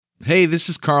Hey, this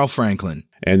is Carl Franklin.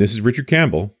 And this is Richard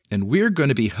Campbell. And we're going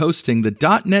to be hosting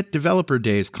the .NET Developer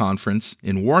Days Conference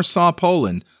in Warsaw,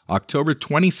 Poland, October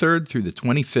 23rd through the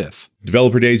 25th.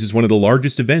 Developer Days is one of the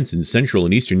largest events in Central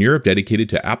and Eastern Europe dedicated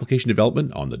to application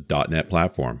development on the .NET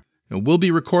platform. And we'll be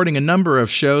recording a number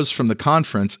of shows from the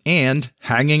conference and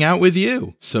hanging out with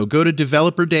you. So go to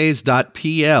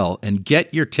developerdays.pl and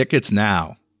get your tickets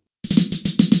now.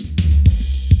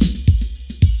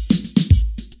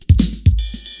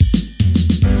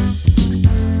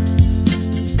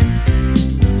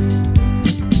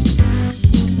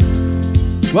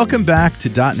 Welcome back to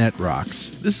 .NET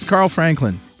Rocks. This is Carl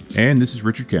Franklin. And this is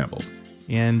Richard Campbell.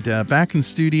 And back in the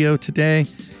studio today,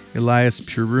 Elias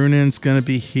Puurunen is going to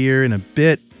be here in a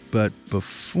bit. But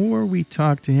before we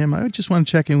talk to him, I just want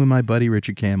to check in with my buddy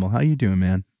Richard Campbell. How you doing,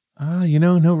 man?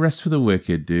 No rest for the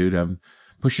wicked, dude. I'm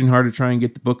pushing hard to try and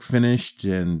get the book finished,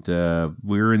 and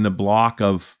we're in the block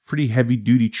of pretty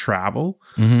heavy-duty travel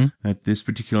at this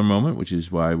particular moment, which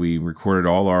is why we recorded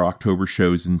all our October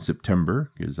shows in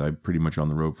September, because I'm pretty much on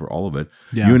the road for all of it.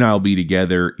 Yeah. You and I will be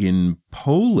together in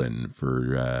Poland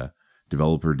for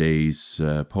Developer Days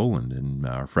Poland, and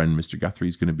our friend Mr. Guthrie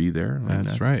is going to be there.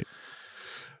 That's right.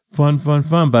 Fun.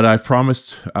 But I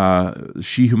promised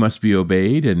She Who Must Be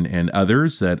Obeyed and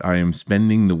others that I am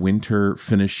spending the winter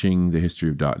finishing the history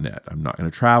of .NET. I'm not going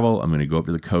to travel. I'm going to go up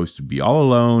to the coast to be all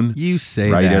alone. You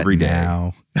say that every day.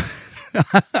 Now.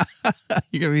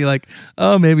 You're going to be like,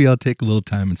 oh, maybe I'll take a little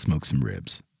time and smoke some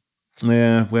ribs.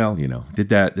 Yeah, well, did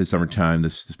that this summertime. The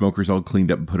smoker's all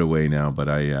cleaned up and put away now, but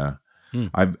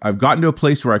I've gotten to a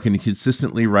place where I can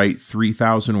consistently write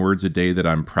 3,000 words a day that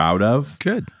I'm proud of.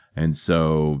 Good. And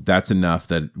so that's enough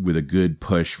that with a good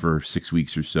push for 6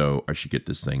 weeks or so, I should get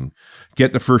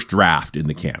the first draft in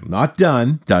the can. Not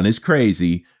done. Done is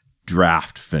crazy.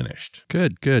 Draft finished.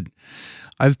 Good.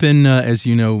 I've been, as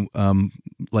you know,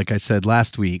 like I said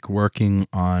last week, working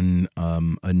on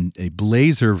a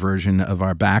Blazor version of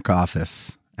our back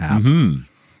office app. Mm-hmm.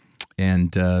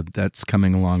 And that's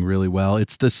coming along really well.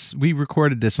 We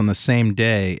recorded this on the same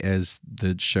day as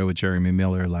the show with Jeremy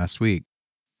Miller last week.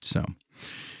 So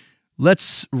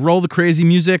let's roll the crazy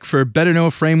music for Better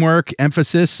Know Framework,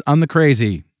 emphasis on the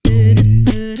crazy.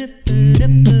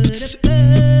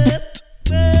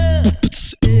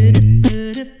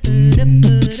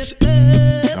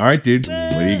 All right, dude,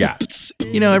 what do you got?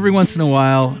 Every once in a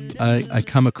while, I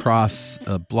come across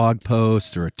a blog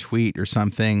post or a tweet or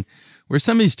something where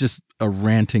somebody's just a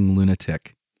ranting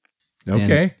lunatic.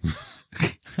 Okay.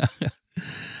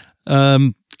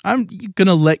 I'm going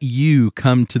to let you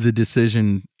come to the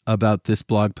decision about this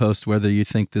blog post, whether you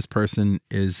think this person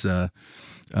is a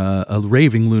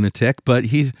raving lunatic, but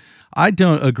I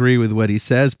don't agree with what he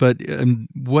says, but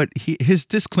his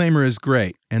disclaimer is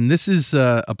great. And this is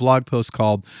a blog post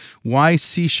called Why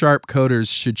C# Coders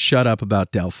Should Shut Up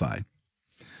About Delphi.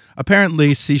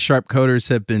 Apparently, C# coders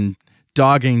have been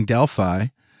dogging Delphi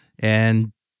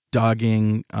and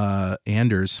dogging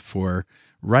Anders for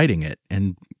writing it,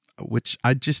 and which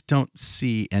I just don't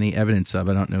see any evidence of.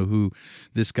 I don't know who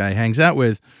this guy hangs out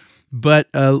with. But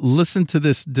listen to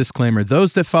this disclaimer.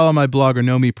 Those that follow my blog or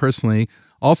know me personally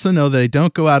also know that I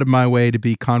don't go out of my way to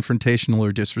be confrontational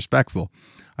or disrespectful.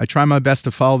 I try my best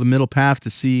to follow the middle path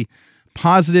to see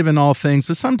positive in all things,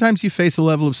 but sometimes you face a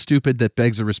level of stupid that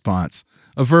begs a response,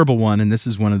 a verbal one, and this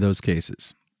is one of those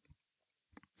cases.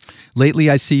 Lately,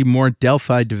 I see more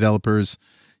Delphi developers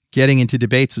getting into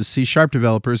debates with C#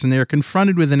 developers, and they are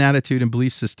confronted with an attitude and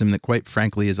belief system that, quite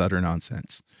frankly, is utter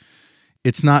nonsense.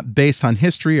 It's not based on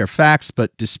history or facts,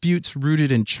 but disputes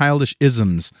rooted in childish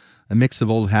isms, a mix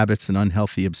of old habits and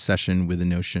unhealthy obsession with the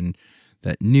notion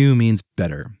that new means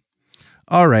better.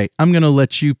 All right, I'm going to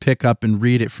let you pick up and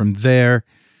read it from there.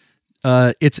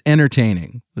 It's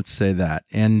entertaining, let's say that.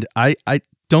 And I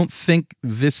don't think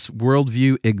this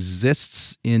worldview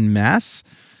exists in mass.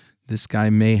 This guy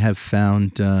may have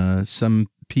found some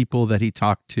people that he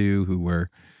talked to who were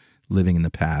living in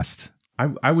the past.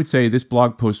 I would say this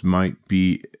blog post might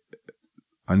be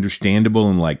understandable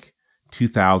in like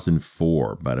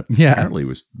 2004, but apparently it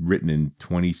was written in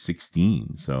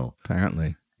 2016. So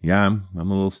apparently, yeah, I'm a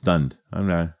little stunned. I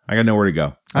got nowhere to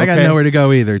go. I got nowhere to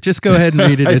go either. Just go ahead and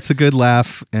read it. It's a good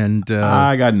laugh, and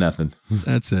I got nothing.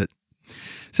 That's it.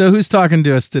 So who's talking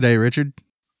to us today, Richard?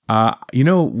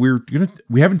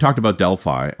 We haven't talked about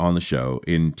Delphi on the show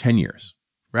in 10 years.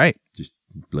 Right. Just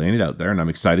laying it out there, and I'm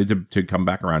excited to come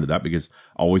back around to that because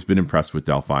I've always been impressed with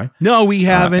Delphi. No, we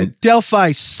haven't.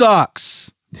 Delphi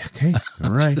sucks. Okay,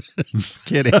 all right. Just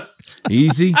kidding.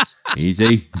 Easy.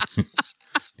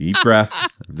 Deep breaths.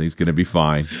 Everything's gonna be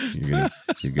fine.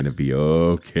 You're gonna be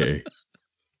okay.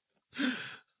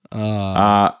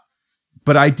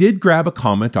 But I did grab a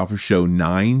comment off of show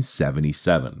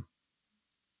 977.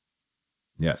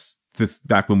 Yes.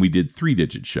 Back when we did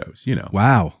 3-digit shows,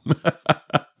 Wow.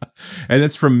 And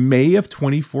that's from May of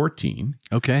 2014.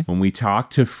 Okay. When we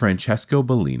talked to Francesco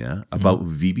Bellina about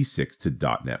VB6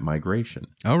 to .NET migration.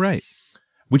 All right.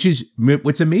 Which is,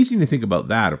 what's amazing to think about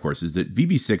that, of course, is that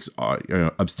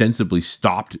VB6 ostensibly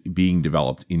stopped being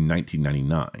developed in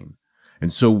 1999.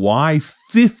 And so why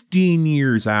 15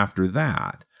 years after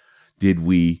that did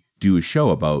we do a show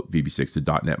about VB6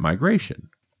 to .NET migration?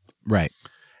 Right.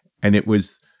 And it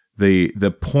was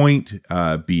the point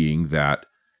being that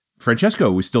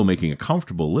Francesco was still making a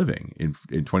comfortable living in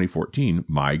 2014,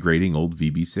 migrating old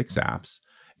VB6 apps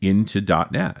into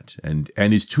 .NET, and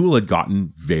his tool had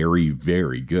gotten very,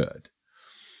 very good.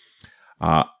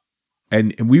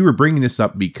 And we were bringing this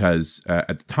up because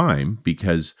at the time,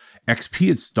 because XP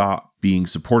had stopped being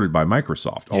supported by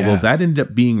Microsoft, although that ended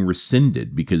up being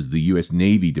rescinded because the U.S.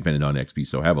 Navy depended on XP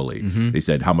so heavily. They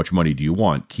said, how much money do you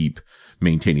want? Keep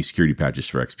maintaining security patches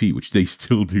for XP, which they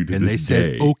still do to this day.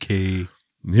 And they said, okay.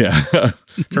 Yeah.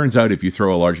 Turns out if you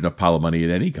throw a large enough pile of money at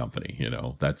any company,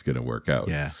 that's going to work out.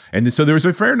 Yeah. And so there was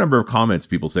a fair number of comments,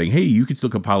 people saying, hey, you can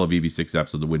still compile a VB6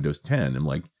 apps on the Windows 10. I'm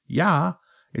like, yeah,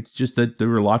 it's just that there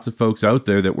were lots of folks out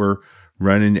there that were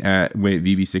running at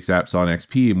VB6 apps on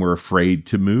XP and were afraid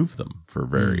to move them for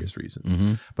various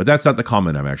reasons. But that's not the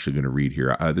comment I'm actually going to read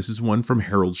here. This is one from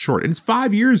Harold Short, and it's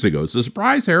 5 years ago. So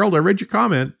surprise, Harold, I read your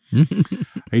comment.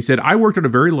 He said, I worked on a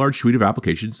very large suite of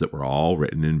applications that were all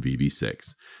written in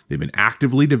VB6. They've been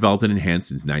actively developed and enhanced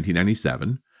since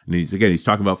 1997. And he's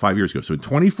talking about 5 years ago. So in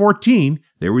 2014,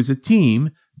 there was a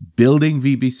team building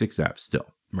VB6 apps still.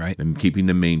 Right. And keeping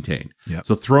them maintained. Yep.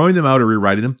 So throwing them out or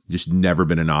rewriting them, just never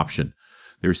been an option.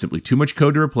 There's simply too much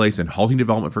code to replace, and halting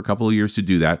development for a couple of years to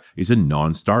do that is a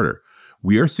non-starter.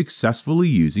 We are successfully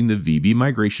using the VB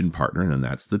migration partner, and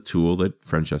that's the tool that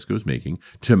Francesco is making,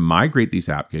 to migrate these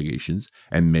applications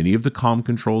and many of the COM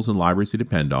controls and libraries they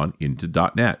depend on into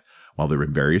 .NET. While there have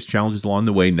been various challenges along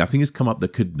the way, nothing has come up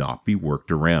that could not be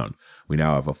worked around. We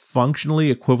now have a functionally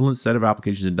equivalent set of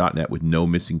applications in .NET with no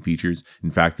missing features.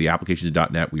 In fact, the applications in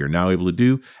 .NET we are now able to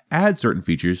do add certain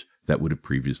features that would have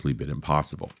previously been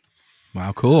impossible.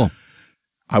 Wow, cool.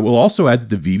 I will also add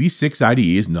that the VB6 IDE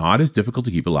is not as difficult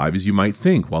to keep alive as you might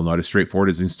think. While not as straightforward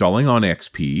as installing on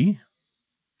XP,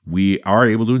 we are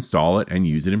able to install it and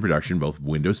use it in production, both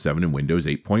Windows 7 and Windows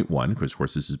 8.1, because of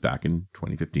course this is back in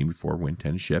 2015 before Win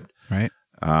 10 shipped, right?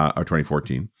 Or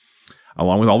 2014.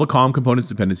 Along with all the COM components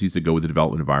dependencies that go with the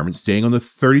development environment, staying on the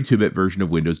 32-bit version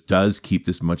of Windows does keep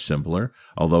this much simpler,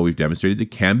 although we've demonstrated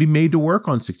it can be made to work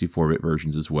on 64-bit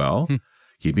versions as well.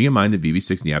 Keeping in mind that VB6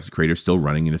 and the apps creator are still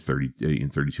running in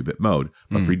 32-bit mode.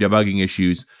 But for debugging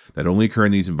issues that only occur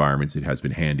in these environments, it has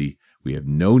been handy. We have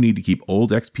no need to keep old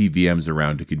XP VMs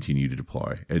around to continue to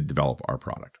deploy and develop our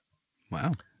product.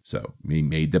 Wow. So he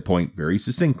made the point very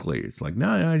succinctly. It's like,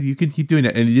 no, you can keep doing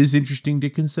that. And it is interesting to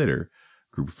consider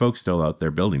a group of folks still out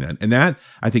there building that. And that,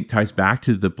 I think, ties back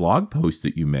to the blog post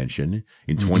that you mentioned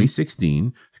in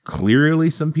 2016.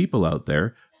 Clearly some people out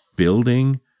there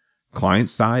building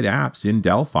client-side apps in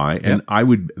Delphi, and I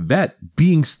would bet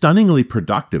being stunningly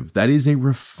productive. That is a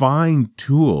refined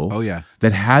tool. Oh, yeah.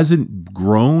 That hasn't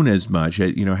grown as much,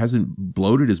 hasn't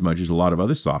bloated as much as a lot of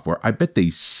other software. I bet they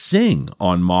sing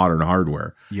on modern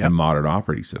hardware and modern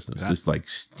operating systems, just like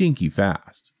stinky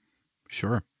fast.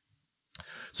 Sure.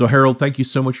 So, Harold, thank you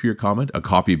so much for your comment. A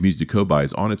copy of Music to Code By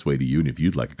is on its way to you. And if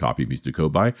you'd like a copy of Music to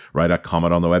Code By, write a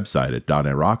comment on the website at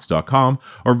 .netrocks.com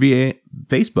or via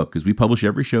Facebook, because we publish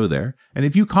every show there. And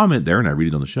if you comment there and I read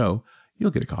it on the show,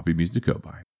 you'll get a copy of Music to Code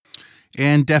By.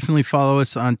 And definitely follow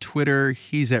us on Twitter.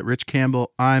 He's at Rich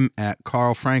Campbell. I'm at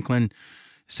Carl Franklin.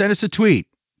 Send us a tweet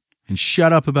and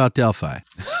shut up about Delphi.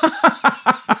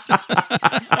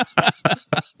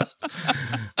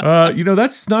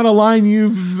 That's not a line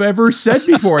you've ever said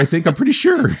before, I think. I'm pretty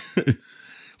sure.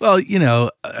 Well,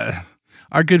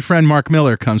 our good friend Mark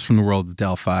Miller comes from the world of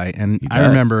Delphi, and I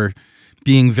remember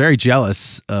being very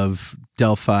jealous of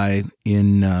Delphi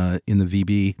in the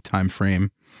VB time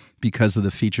frame because of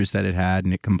the features that it had,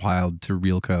 and it compiled to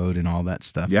real code and all that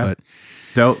stuff. Yeah.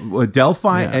 But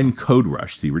Delphi and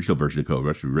CodeRush, the original version of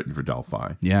CodeRush written for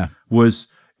Delphi, was...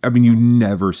 you've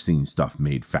never seen stuff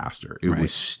made faster. It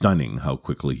was stunning how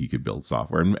quickly he could build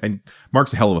software. And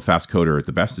Mark's a hell of a fast coder at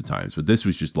the best of times, but this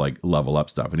was just like level up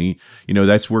stuff. And he,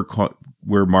 that's where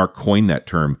Mark coined that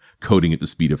term, coding at the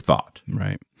speed of thought.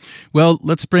 Right. Well,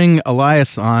 let's bring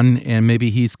Elias on, and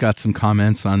maybe he's got some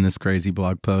comments on this crazy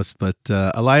blog post. But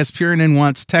Elias Puurunen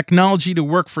wants technology to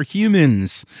work for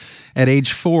humans. At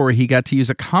age 4, he got to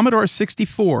use a Commodore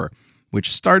 64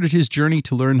 which started his journey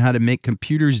to learn how to make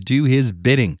computers do his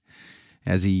bidding.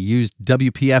 As he used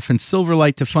WPF and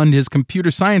Silverlight to fund his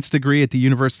computer science degree at the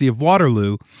University of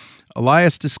Waterloo,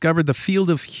 Elias discovered the field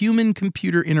of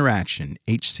human-computer interaction,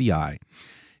 HCI,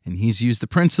 and he's used the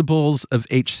principles of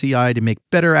HCI to make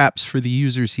better apps for the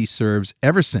users he serves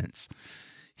ever since.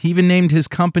 He even named his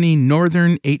company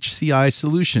Northern HCI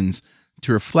Solutions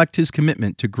to reflect his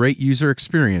commitment to great user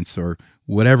experience, or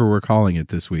whatever we're calling it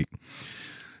this week.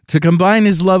 To combine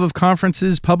his love of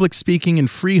conferences, public speaking, and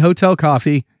free hotel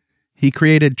coffee, he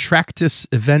created Tractus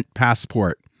Event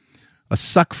Passport, a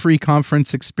suck-free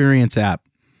conference experience app.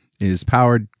 It has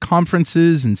powered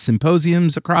conferences and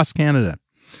symposiums across Canada.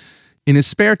 In his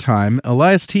spare time,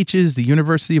 Elias teaches the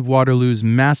University of Waterloo's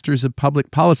Masters of Public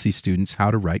Policy students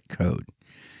how to write code.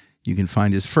 You can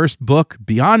find his first book,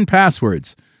 Beyond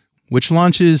Passwords, which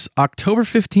launches October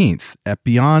 15th at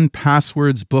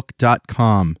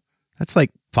beyondpasswordsbook.com. That's like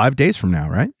 5 days from now,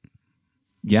 right?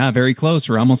 Yeah, very close.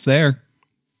 We're almost there.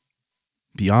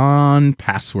 Beyond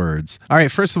Passwords. All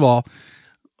right, first of all,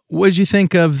 what did you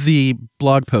think of the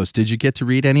blog post? Did you get to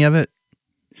read any of it?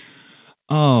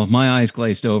 Oh, my eyes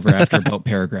glazed over after about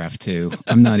paragraph 2.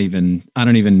 I don't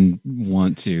even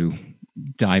want to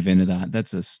dive into that.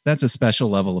 That's a special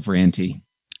level of ranty.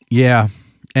 Yeah.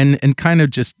 And kind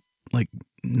of just like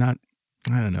not,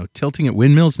 I don't know, tilting at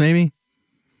windmills maybe?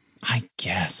 I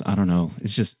guess. I don't know.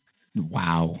 It's just,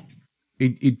 wow.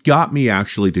 It got me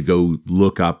actually to go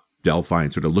look up Delphi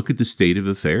and sort of look at the state of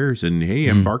affairs. And hey,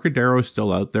 Embarcadero is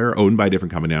still out there, owned by a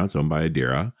different company now. It's owned by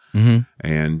Adira.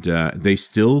 And they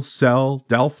still sell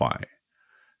Delphi.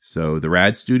 So the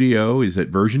RAD Studio is at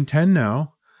version 10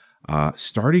 now,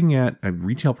 starting at a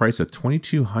retail price of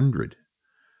 $2,200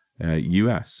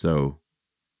 US. So,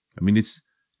 I mean,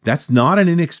 that's not an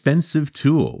inexpensive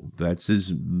tool. That's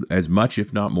as much,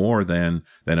 if not more, than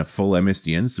a full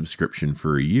MSDN subscription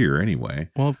for a year anyway.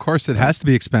 Well, of course, it has to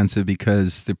be expensive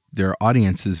because their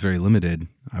audience is very limited,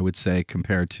 I would say,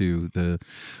 compared to the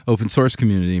open source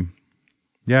community.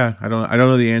 Yeah, I don't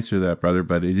know the answer to that, brother,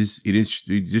 but it just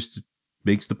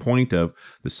makes the point of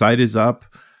the site is up,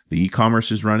 the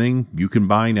e-commerce is running, you can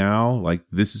buy now, like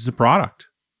this is a product.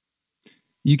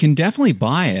 You can definitely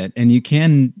buy it, and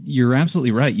you're absolutely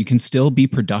right. You can still be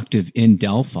productive in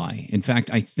Delphi. In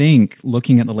fact, I think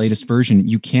looking at the latest version,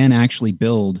 you can actually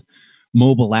build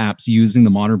mobile apps using the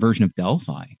modern version of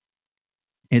Delphi.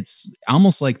 It's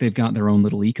almost like they've got their own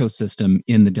little ecosystem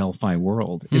in the Delphi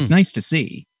world. It's nice to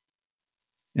see.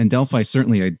 And Delphi is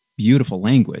certainly a beautiful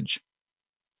language.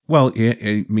 Well,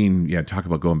 I mean, yeah, talk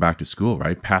about going back to school,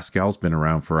 right? Pascal's been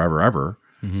around forever, ever.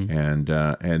 And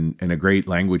a great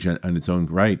language on its own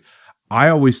right. I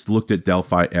always looked at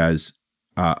Delphi as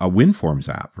a WinForms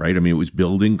app, right? I mean, it was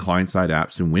building client-side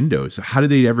apps in Windows. How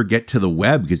did they ever get to the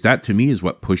web? Because that, to me, is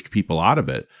what pushed people out of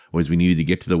it, was we needed to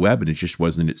get to the web, and it just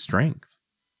wasn't its strength.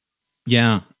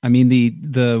 Yeah. I mean,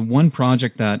 the one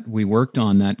project that we worked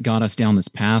on that got us down this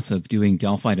path of doing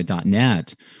Delphi to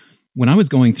 .NET, when I was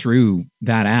going through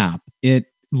that app, it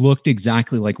looked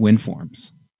exactly like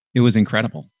WinForms. It was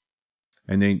incredible.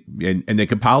 And they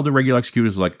compiled the regular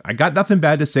executors like, I got nothing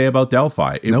bad to say about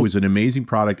Delphi. It was an amazing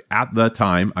product at the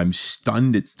time. I'm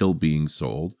stunned it's still being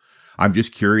sold. I'm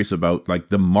just curious about, like,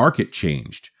 the market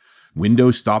changed.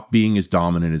 Windows stopped being as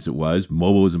dominant as it was.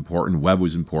 Mobile was important. Web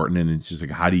was important. And it's just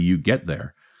like, how do you get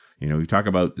there? You know, we talk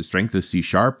about the strength of C#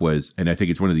 was, and I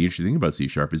think it's one of the interesting things about C#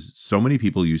 is so many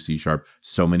people use C#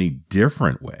 so many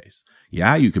different ways.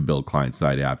 Yeah, you can build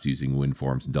client-side apps using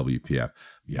WinForms and WPF.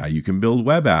 Yeah, you can build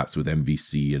web apps with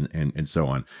MVC and so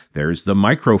on. There's the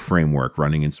micro framework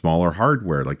running in smaller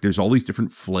hardware. Like, there's all these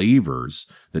different flavors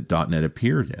that .NET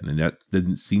appeared in, and that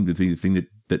didn't seem to be the thing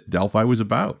that Delphi was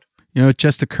about. You know, it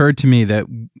just occurred to me that,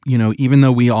 you know, even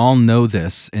though we all know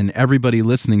this, and everybody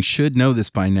listening should know this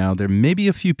by now, there may be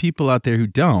a few people out there who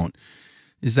don't,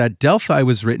 is that Delphi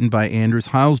was written by Anders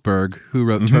Heilsberg, who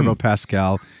wrote Turbo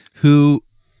Pascal, who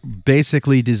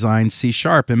basically designed C#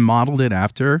 and modeled it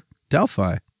after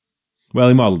Delphi. Well,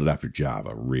 he modeled it after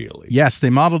Java, really. Yes, they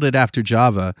modeled it after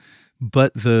Java,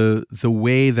 but the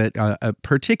way that,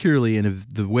 particularly in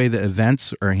the way that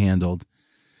events are handled,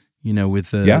 you know,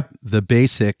 with the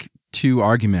basic 2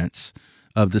 arguments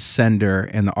of the sender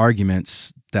and the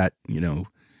arguments that, you know,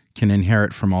 can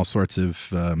inherit from all sorts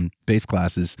of base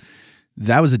classes,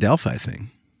 that was a Delphi thing.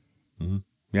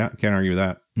 Yeah, can't argue with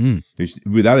that. There's,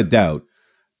 without a doubt,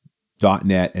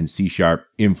 .NET and C#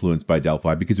 influenced by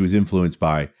Delphi because it was influenced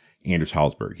by Anders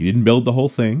Heilsberg. He didn't build the whole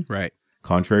thing, right?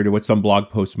 Contrary to what some blog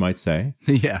posts might say.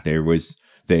 Yeah, there was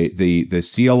the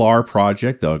CLR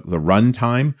project. The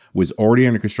runtime was already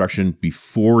under construction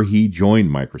before he joined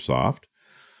Microsoft.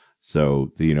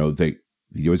 So,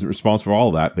 he wasn't responsible for all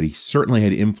of that, but he certainly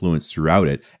had influence throughout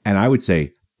it. And I would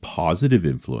say positive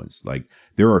influence. Like,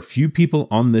 there are few people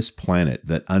on this planet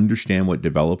that understand what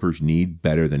developers need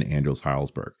better than Anders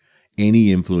Heilsberg.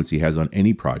 Any influence he has on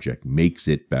any project makes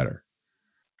it better.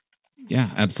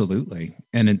 Yeah, absolutely.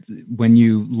 And when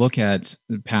you look at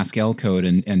Pascal code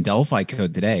and Delphi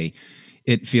code today,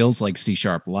 it feels like C#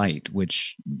 Lite,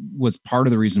 which was part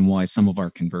of the reason why some of our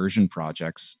conversion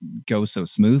projects go so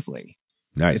smoothly.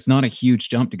 Nice. It's not a huge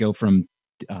jump to go from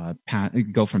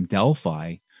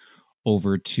Delphi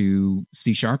over to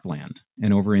C# land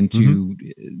and over into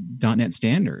 .NET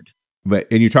Standard. And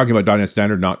you're talking about .NET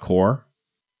Standard, not Core?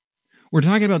 We're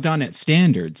talking about .NET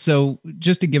Standard. So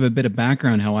just to give a bit of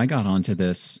background how I got onto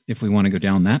this, if we want to go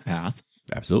down that path.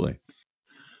 Absolutely.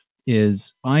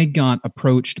 Is I got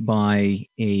approached by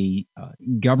a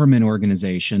government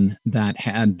organization that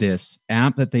had this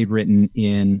app that they'd written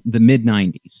in the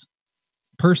mid-90s.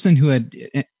 Person who had,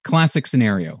 classic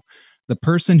scenario, the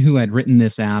person who had written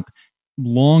this app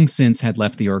long since had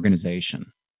left the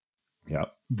organization.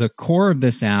 Yep. The core of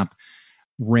this app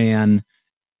ran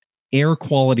air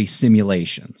quality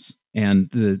simulations,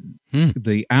 and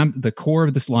the core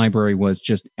of this library was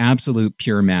just absolute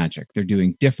pure magic. They're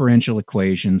doing differential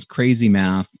equations, crazy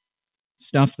math,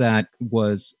 stuff that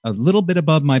was a little bit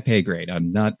above my pay grade.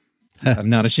 I'm not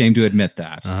ashamed to admit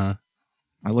that. Uh-huh.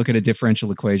 I look at a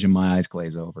differential equation, my eyes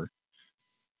glaze over.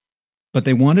 But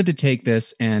they wanted to take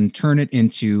this and turn it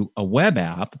into a web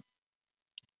app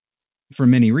for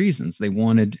many reasons. They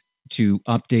wanted to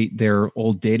update their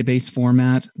old database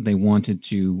format. They wanted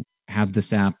to have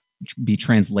this app be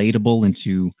translatable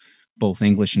into both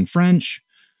English and French.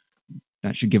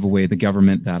 That should give away the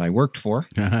government that I worked for.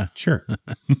 Sure.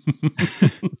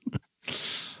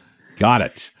 Got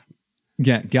it.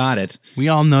 Yeah, got it. We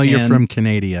all know you're from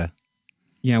Canada.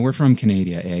 Yeah, we're from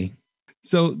Canada, eh?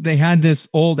 So they had this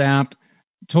old app,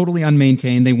 totally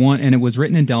unmaintained. And it was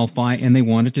written in Delphi, and they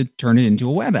wanted to turn it into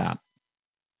a web app.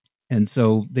 And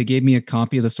so they gave me a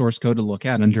copy of the source code to look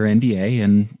at under NDA,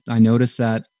 and I noticed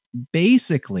that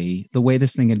basically the way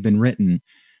this thing had been written,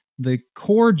 the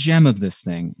core gem of this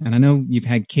thing, and I know you've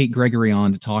had Kate Gregory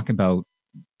on to talk about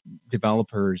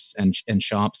developers and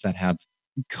shops that have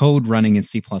code running in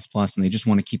C++ and they just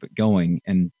want to keep it going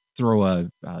and throw a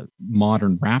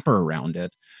modern wrapper around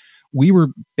it. We were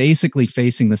basically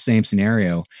facing the same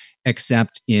scenario,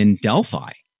 except in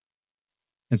Delphi.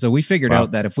 And so we figured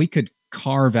out that if we could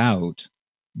carve out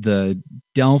the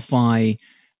Delphi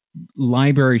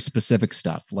library specific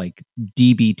stuff like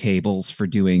DB tables for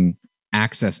doing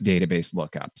access database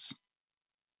lookups.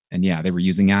 And yeah, they were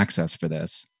using Access for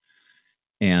this.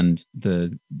 And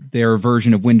their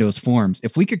version of Windows Forms.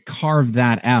 If we could carve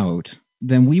that out,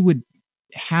 then we would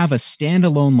have a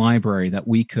standalone library that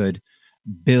we could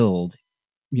build,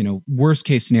 worst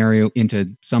case scenario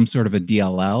into some sort of a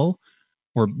DLL,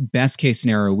 or best case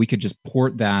scenario, we could just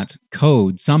port that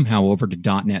code somehow over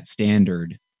to .NET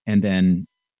Standard and then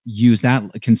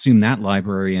consume that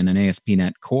library in an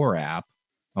ASP.NET Core app,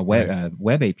 a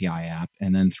web API app,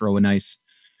 and then throw a nice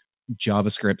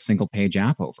JavaScript single page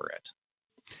app over it.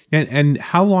 And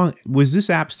how long was this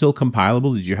app still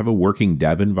compilable? Did you have a working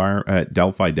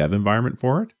Delphi dev environment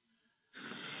for it?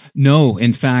 No,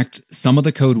 in fact, some of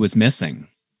the code was missing.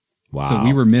 Wow. So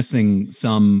we were missing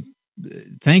some.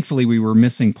 Thankfully, we were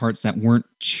missing parts that weren't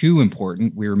too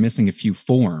important. We were missing a few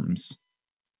forms,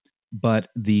 but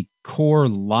the core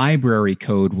library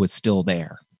code was still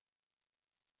there.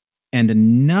 And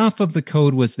enough of the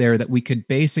code was there that we could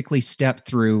basically step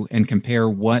through and compare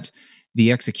what the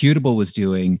executable was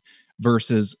doing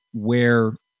versus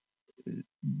where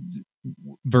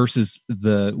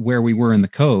we were in the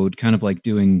code, kind of like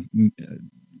doing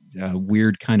a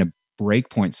weird kind of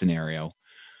breakpoint scenario.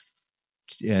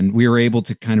 And we were able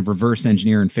to kind of reverse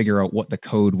engineer and figure out what the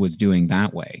code was doing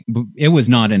that way. It was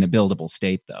not in a buildable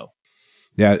state, though.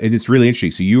 Yeah, and it's really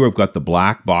interesting. So you have got the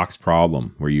black box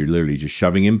problem where you're literally just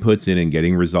shoving inputs in and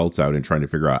getting results out and trying to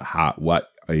figure out what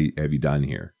have you done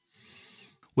here.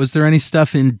 Was there any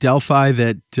stuff in Delphi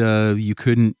that you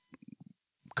couldn't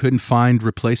find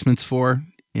replacements for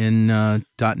in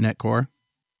 .NET Core?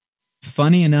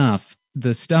 Funny enough,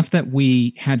 the stuff that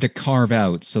we had to carve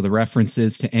out, so the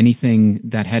references to anything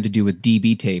that had to do with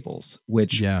DB tables,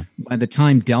 which by the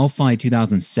time Delphi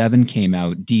 2007 came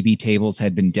out, DB tables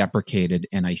had been deprecated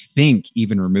and I think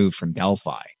even removed from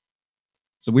Delphi.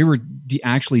 So we were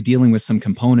actually dealing with some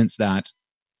components that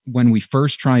when we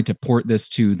first tried to port this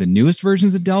to the newest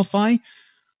versions of Delphi,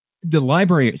 the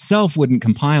library itself wouldn't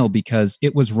compile because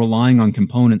it was relying on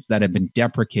components that had been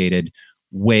deprecated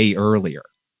way earlier.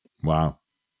 Wow.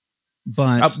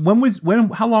 But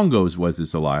how long ago was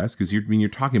this, Elias? Because you're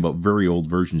talking about very old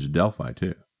versions of Delphi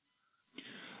too.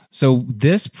 So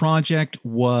this project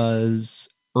was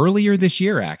earlier this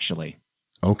year, actually.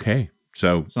 Okay,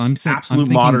 so I'm absolute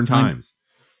modern times.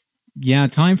 Yeah,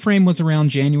 time frame was around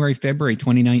January, February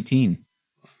 2019.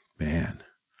 Man,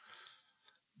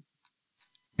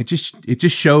 it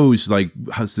just shows like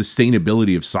how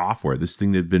sustainability of software. This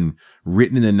thing that had been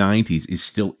written in the 90s is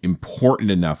still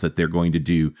important enough that they're going to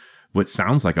do what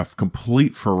sounds like a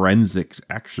complete forensics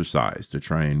exercise to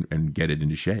try and get it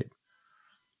into shape.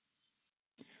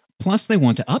 Plus, they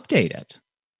want to update it.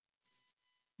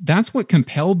 That's what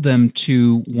compelled them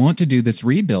to want to do this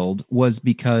rebuild, was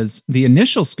because the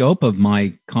initial scope of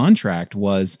my contract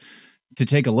was to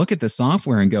take a look at the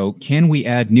software and go, can we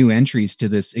add new entries to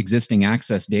this existing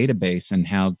Access database and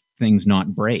have things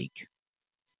not break?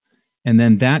 And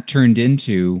then that turned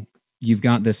into, you've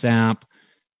got this app,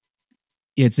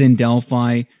 it's in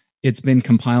Delphi, it's been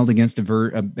compiled against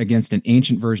an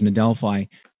ancient version of Delphi.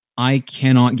 I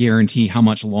cannot guarantee how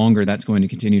much longer that's going to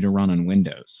continue to run on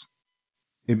Windows.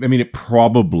 I mean, it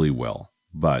probably will,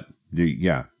 but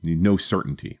no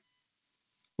certainty.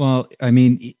 Well, I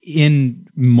mean, in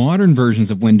modern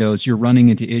versions of Windows, you're running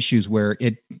into issues where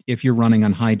if you're running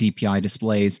on high DPI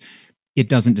displays, it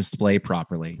doesn't display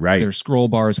properly. Right. There's scroll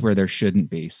bars where there shouldn't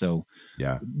be. So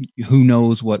yeah, who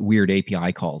knows what weird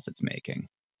API calls it's making.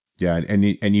 Yeah, and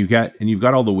you've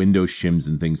got all the Windows shims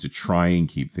and things to try and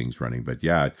keep things running. But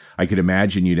yeah, I could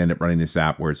imagine you'd end up running this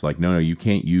app where it's like, no, you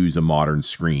can't use a modern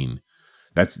screen.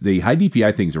 That's the high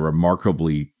DPI thing's a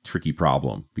remarkably tricky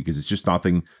problem because it's just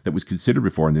nothing that was considered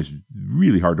before, and it's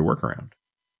really hard to work around.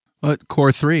 But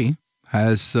Core 3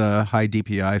 has high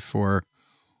DPI for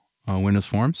Windows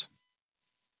Forms.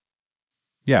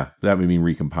 Yeah, that would mean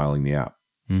recompiling the app.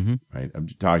 Mm-hmm. Right. I'm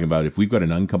just talking about if we've got an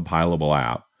uncompilable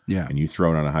app, and you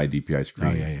throw it on a high DPI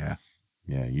screen. Oh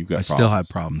yeah. You've got. I still have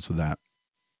problems with that.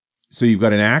 So you've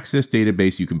got an Access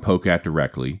database you can poke at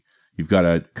directly. You've got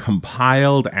a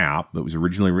compiled app that was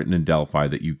originally written in Delphi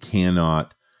that you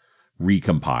cannot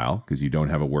recompile because you don't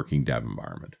have a working dev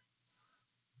environment.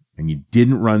 And you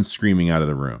didn't run screaming out of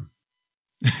the room.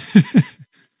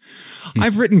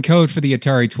 I've written code for the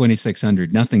Atari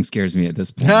 2600. Nothing scares me at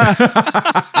this point.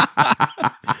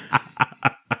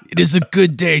 It is a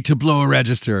good day to blow a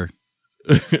register.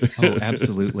 Oh,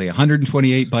 absolutely.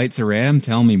 128 bytes of RAM?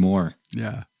 Tell me more.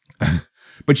 Yeah.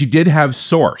 But you did have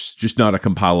source, just not a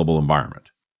compilable environment.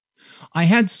 I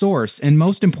had source, and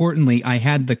most importantly, I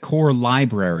had the core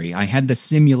library. I had the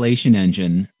simulation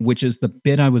engine, which is the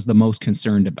bit I was the most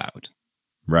concerned about.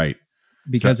 Right.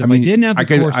 Because I didn't have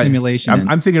the core simulation...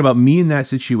 I'm thinking about me in that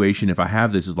situation. If I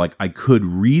have this, is like I could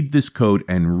read this code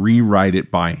and rewrite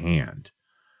it by hand.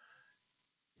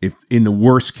 If in the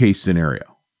worst case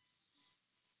scenario.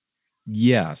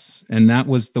 Yes, and that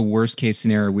was the worst case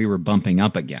scenario we were bumping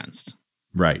up against.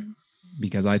 Right.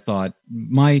 Because I thought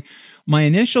my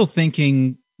initial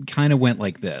thinking kind of went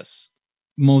like this.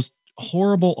 Most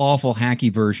horrible, awful,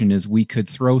 hacky version is we could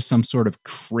throw some sort of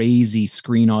crazy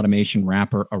screen automation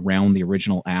wrapper around the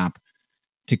original app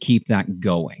to keep that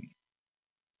going.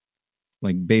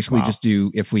 Like basically just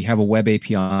do, if we have a web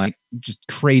API, just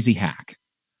crazy hack.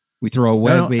 We throw a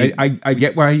web API. I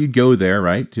get why you go there,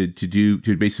 right?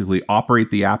 To basically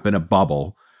operate the app in a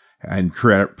bubble and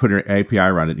put an API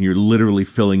around it, and you're literally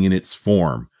filling in its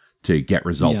form to get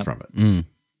results from it. Mm.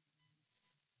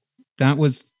 That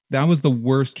was the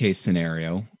worst case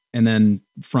scenario. And then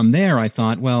from there, I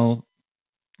thought, well,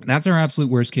 that's our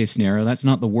absolute worst case scenario. That's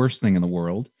not the worst thing in the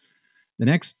world. The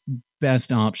next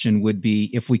best option would be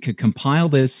if we could compile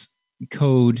this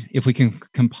code, if we can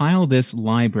compile this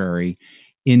library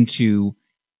into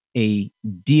a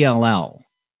DLL,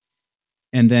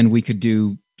 and then we could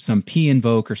do some P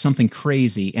invoke or something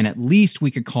crazy, and at least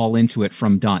we could call into it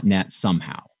from .NET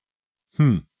somehow.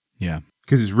 Yeah.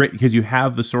 Because you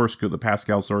have the source code, the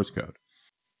Pascal source code.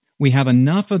 We have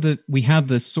we have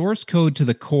the source code to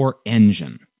the core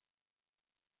engine.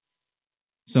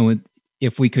 So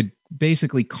if we could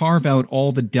basically carve out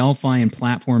all the Delphi and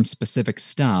platform specific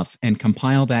stuff and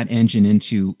compile that engine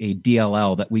into a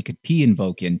DLL that we could P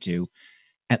invoke into,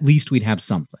 at least we'd have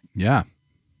something. Yeah.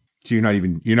 So you're not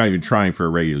even trying for a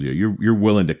regular. You're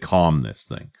willing to calm this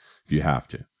thing if you have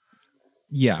to.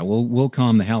 Yeah, we'll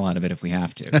calm the hell out of it if we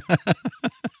have to.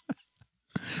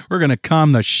 We're gonna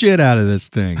calm the shit out of this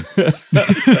thing.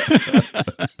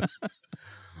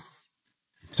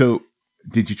 So,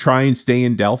 did you try and stay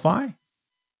in Delphi?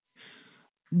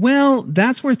 Well,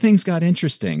 that's where things got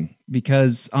interesting,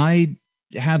 because I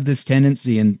have this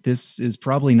tendency, and this is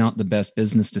probably not the best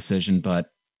business decision,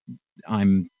 but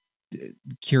I'm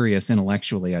curious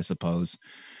intellectually, I suppose.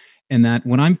 And that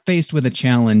when I'm faced with a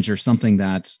challenge or something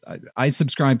that I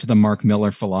subscribe to the Mark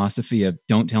Miller philosophy of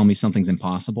don't tell me something's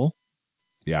impossible.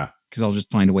 Yeah. Because I'll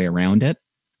just find a way around it.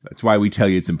 That's why we tell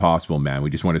you it's impossible, man. We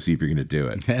just want to see if you're going to do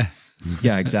it.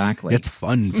 Yeah, exactly. It's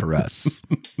fun for us.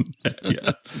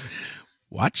 Yeah.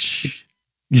 Watch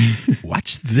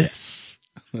this.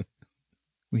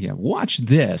 Yeah, watch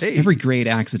this. Hey. Every great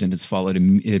accident is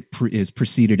is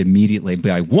preceded immediately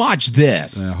by watch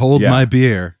this. Hold my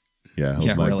beer. Yeah, hold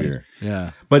Yeah, my really. beer.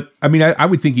 Yeah. But I mean, I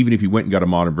would think even if you went and got a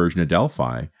modern version of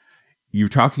Delphi, you're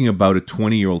talking about a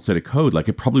 20-year-old set of code. Like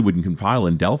it probably wouldn't compile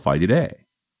in Delphi today.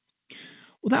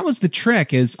 Well, that was the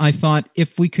trick. Is I thought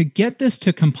if we could get this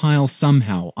to compile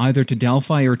somehow, either to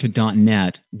Delphi or to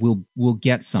 .NET, we'll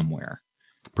get somewhere.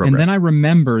 Progress. And then I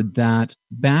remembered that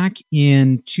back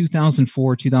in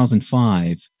 2004,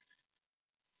 2005,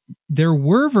 there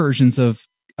were versions of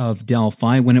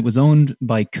Delphi when it was owned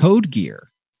by CodeGear.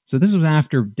 So this was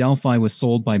after Delphi was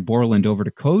sold by Borland over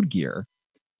to CodeGear,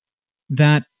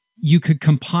 that you could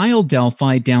compile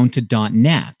Delphi down to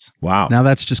 .NET. Wow. Now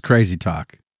that's just crazy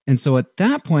talk. And so at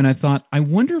that point, I thought, I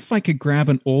wonder if I could grab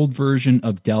an old version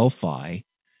of Delphi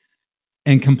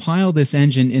and compile this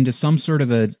engine into some sort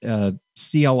of a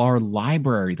CLR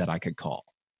library that I could call.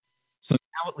 So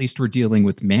now at least we're dealing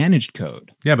with managed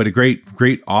code. Yeah, but a great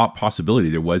possibility.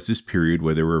 There was this period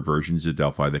where there were versions of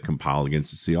Delphi that compile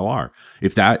against the CLR.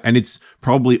 If that, and it's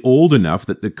probably old enough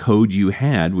that the code you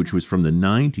had, which was from the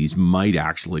 90s, might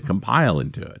actually compile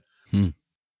into it.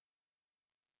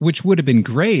 Which would have been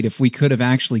great if we could have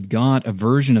actually got a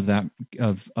version of that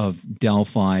of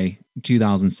Delphi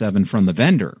 2007 from the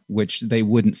vendor, which they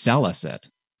wouldn't sell us it.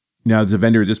 Now, the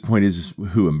vendor at this point is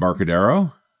who?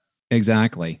 Embarcadero?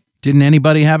 Exactly. Didn't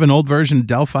anybody have an old version of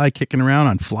Delphi kicking around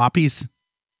on floppies?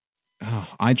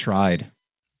 Oh, I tried.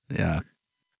 Yeah.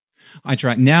 I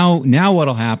tried. Now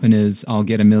what'll happen is I'll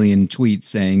get a million tweets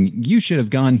saying you should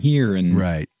have gone here and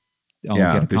Right. I'll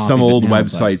get a There's copy some of it old now,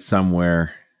 website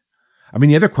somewhere. I mean,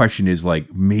 the other question is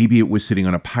like maybe it was sitting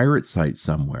on a pirate site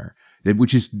somewhere,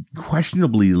 which is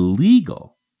questionably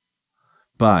legal.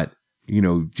 But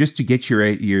just to get your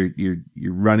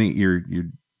running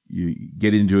you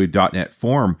get into a .NET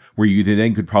form where you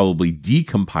then could probably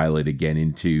decompile it again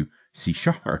into C#.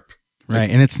 Right.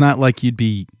 And it's not like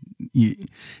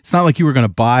it's not like you were going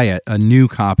to buy a new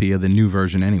copy of the new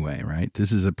version anyway, right?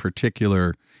 This is a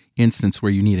particular instance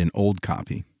where you need an old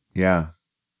copy. Yeah.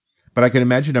 But I can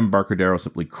imagine Embarcadero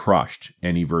simply crushed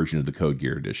any version of the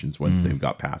CodeGear editions once they've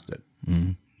got past it.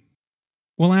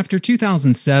 Well, after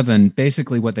 2007,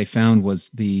 basically what they found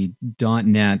was the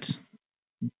 .NET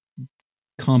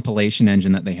compilation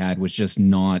engine that they had was just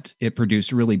it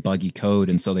produced really buggy code,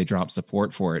 and so they dropped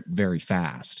support for it very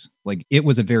fast. Like, it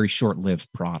was a very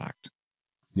short-lived product.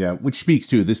 Yeah, which speaks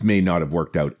to this may not have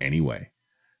worked out anyway,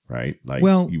 right? Like,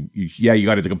 well, you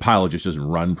got it to compile, it just doesn't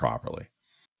run properly.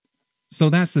 So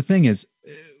that's the thing is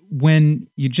when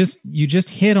you just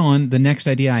hit on the next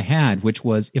idea I had, which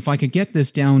was if I could get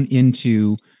this down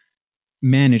into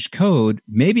managed code,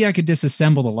 maybe I could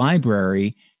disassemble the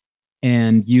library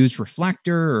and use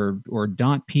Reflector or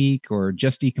 .peak or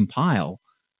just decompile.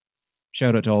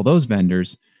 Shout out to all those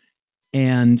vendors.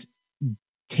 And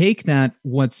take that,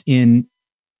 what's in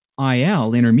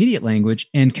IL, intermediate language,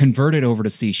 and convert it over to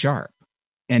C#.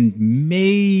 And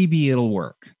maybe it'll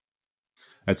work.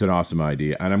 That's an awesome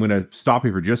idea. And I'm going to stop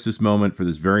you for just this moment for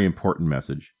this very important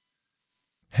message.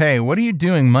 Hey, what are you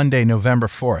doing Monday, November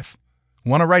 4th?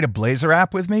 Want to write a Blazor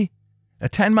app with me?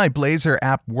 Attend my Blazor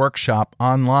app workshop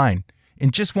online. In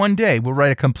just one day, we'll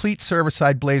write a complete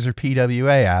server-side Blazor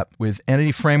PWA app with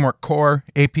Entity Framework Core,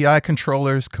 API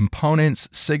controllers, components,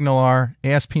 SignalR,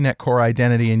 ASP.NET Core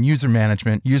identity, and user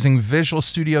management using Visual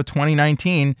Studio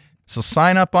 2019. So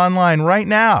sign up online right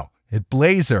now at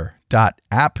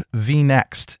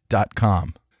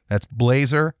blazor.appvnext.com. That's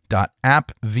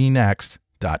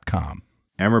blazor.appvnext.com.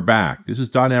 And we're back. This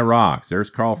is .NET Rocks. There's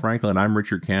Carl Franklin. I'm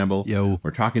Richard Campbell. Yo. We're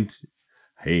talking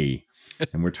and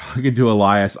we're talking to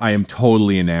Elias. I am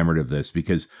totally enamored of this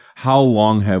because how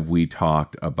long have we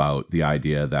talked about the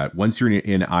idea that once you're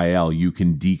in IL, you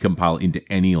can decompile into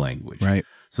any language. Right.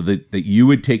 So that you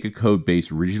would take a code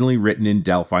base originally written in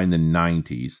Delphi in the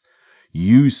 90s,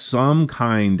 use some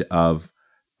kind of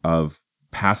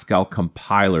Pascal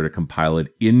compiler to compile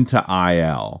it into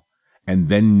IL, and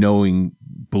then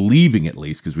believing at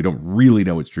least, because we don't really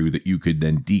know it's true, that you could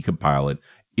then decompile it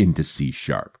into C#.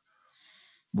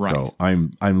 Right. So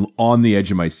I'm on the edge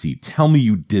of my seat. Tell me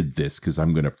you did this because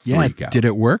I'm going to freak out. Did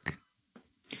it work?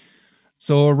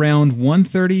 So around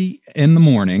 1:30 in the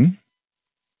morning,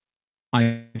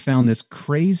 I found this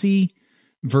crazy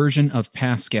version of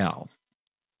Pascal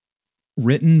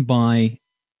written by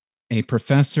a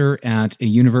professor at a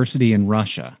university in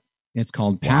Russia. It's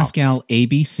called Pascal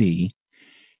ABC,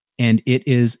 and it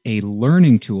is a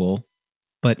learning tool,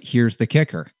 but here's the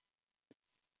kicker.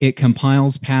 It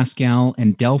compiles Pascal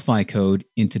and Delphi code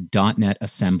into .NET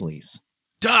assemblies.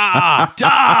 Da,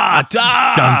 da,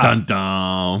 da. Dun, dun,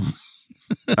 dun.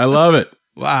 I love it.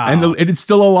 Wow. And it's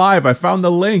still alive. I found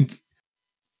the link.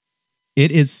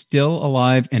 It is still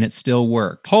alive and it still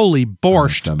works. Holy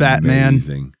borscht, That's Batman.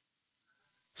 amazing.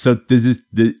 So does this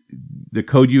the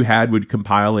code you had would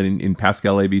compile in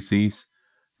Pascal ABC's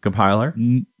compiler?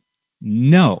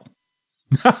 No.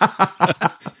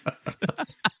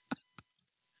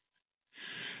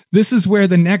 This is where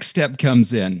the next step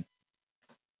comes in.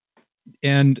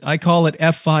 And I call it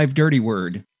F5 dirty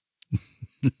word.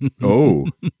 Oh.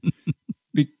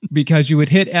 Because you would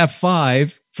hit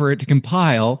F5 for it to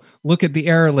compile, look at the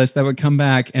error list that would come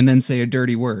back, and then say a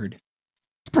dirty word.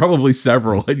 Probably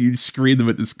several, and you'd scream them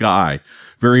at the sky.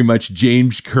 Very much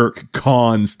James Kirk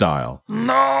Khan style.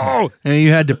 No! And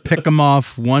you had to pick them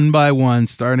off one by one,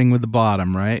 starting with the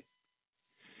bottom, right?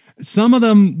 Some of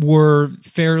them were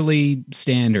fairly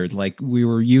standard, like we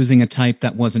were using a type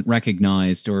that wasn't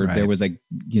recognized, or Right. there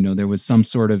was some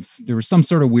sort of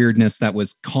weirdness that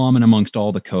was common amongst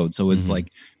all the code. So it was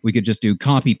like we could just do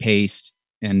copy paste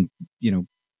and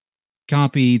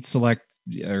copy select,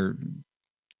 or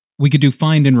we could do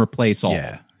find and replace all.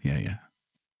 Yeah.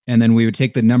 And then we would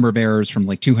take the number of errors from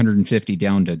like 250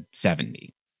 down to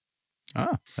 70.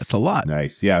 Oh, that's a lot.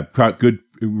 Nice. Yeah. Good.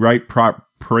 Right.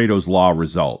 Pareto's law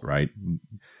result, right?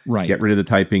 Right. Get rid of the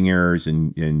typing errors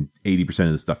and 80%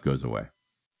 of the stuff goes away.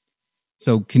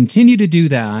 So continue to do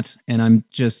that. And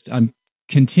I'm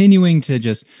continuing to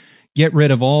just get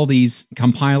rid of all these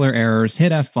compiler errors,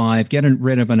 hit F5, get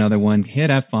rid of another one, hit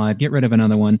F5, get rid of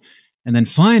another one. And then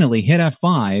finally hit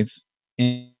F5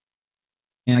 and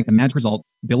like the magic result,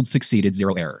 build succeeded,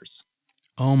 0 errors.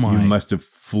 Oh my. You must have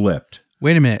flipped.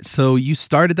 Wait a minute. So you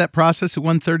started that process at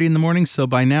 1:30 in the morning. So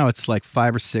by now it's like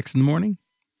 5 or 6 in the morning?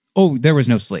 Oh, there was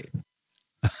no sleep.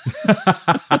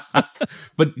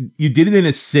 But you did it in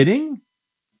a sitting?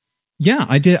 Yeah,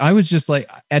 I did. I was just like,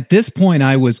 at this point,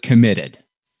 I was committed.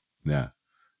 Yeah.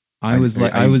 I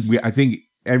I think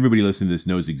everybody listening to this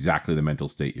knows exactly the mental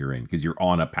state you're in because you're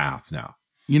on a path now.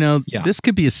 Yeah. This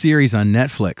could be a series on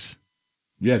Netflix.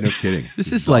 Yeah, no kidding.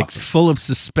 This is like full of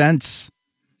suspense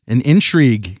and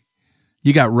intrigue.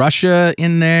 You got Russia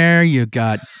in there. You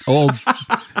got old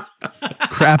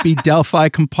crappy Delphi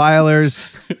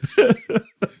compilers.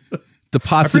 The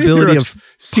possibility of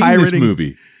seen pirating this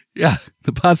movie. Yeah,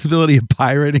 the possibility of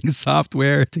pirating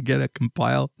software to get a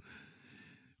compile.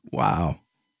 Wow.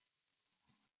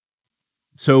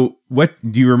 So, what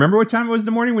do you remember? What time it was in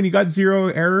the morning when you got 0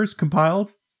 errors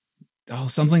compiled? Oh,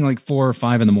 something like 4 or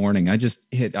 5 in the morning. I just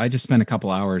spent a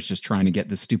couple hours just trying to get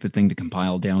this stupid thing to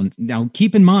compile down. Now,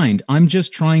 keep in mind, I'm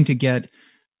just trying to get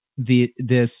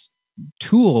this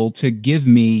tool to give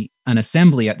me an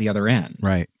assembly at the other end.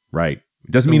 Right. Right.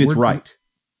 It doesn't mean it's right.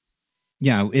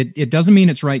 Yeah, it doesn't mean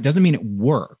it's right. Doesn't mean it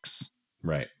works.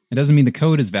 Right. It doesn't mean the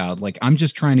code is valid. Like, I'm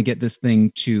just trying to get this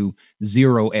thing to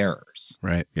 0 errors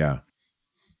Right. Yeah.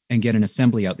 and get an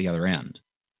assembly out the other end.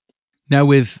 Now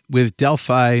with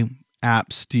Delphi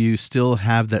apps, do you still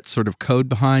have that sort of code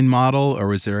behind model,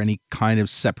 or is there any kind of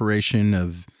separation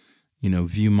of,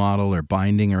 view model or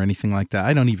binding or anything like that?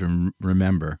 I don't even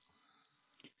remember.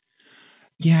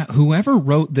 Yeah, whoever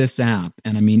wrote this app,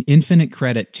 and I mean, infinite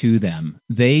credit to them,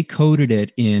 they coded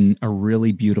it in a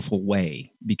really beautiful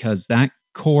way because that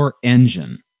core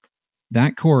engine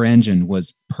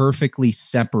was perfectly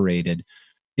separated.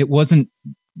 It wasn't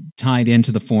tied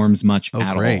into the forms much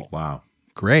at great. all. Wow.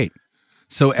 Great.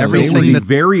 So It was everything a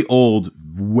very old,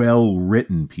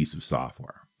 well-written piece of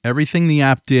software. everything the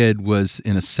app did was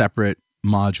in a separate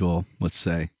module, let's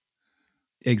say.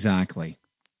 Exactly.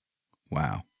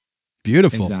 Wow.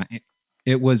 Beautiful. Exactly.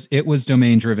 It was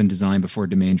domain-driven design before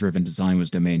domain-driven design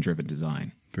was domain-driven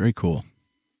design. Very cool.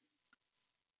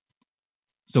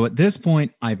 So at this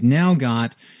point, I've now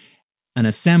got an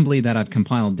assembly that I've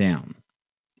compiled down.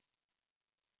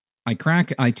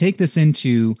 I take this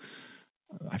into,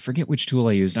 I forget which tool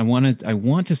I used. I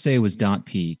want to say it was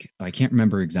 .peak. I can't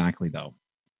remember exactly though.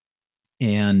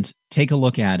 And take a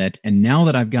look at it. And now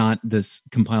that I've got this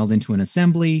compiled into an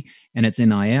assembly and it's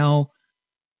in IL,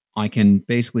 I can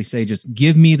basically say, just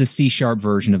give me the C#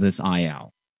 version of this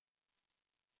IL.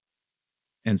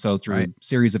 And so through a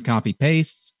series of copy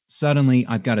pastes, suddenly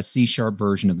I've got a C#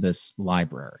 version of this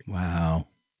library. Wow.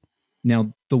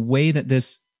 Now, the way that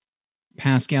this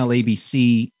Pascal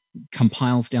ABC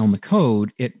compiles down the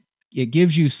code, it it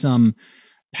gives you some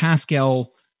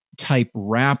Pascal type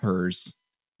wrappers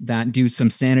that do some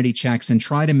sanity checks and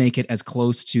try to make it as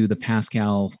close to the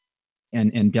Pascal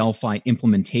and Delphi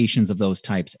implementations of those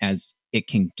types as it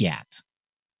can get.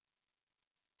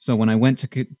 So when I went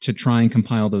to try and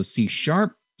compile those C#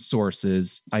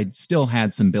 sources, I still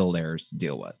had some build errors to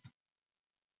deal with.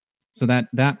 So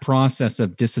that process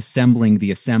of disassembling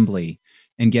the assembly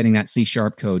and getting that C#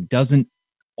 code doesn't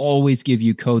always give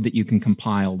you code that you can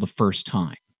compile the first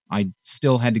time. I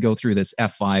still had to go through this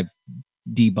F5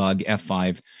 debug,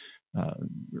 F5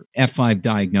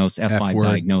 diagnose, F5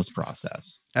 diagnose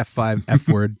process. F5 F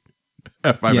word.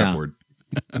 F5 F word.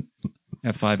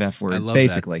 F5 F word. I love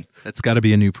basically. That's got to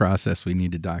be a new process we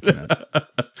need to document.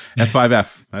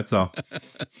 F5F. That's all.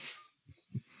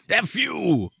 F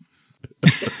you.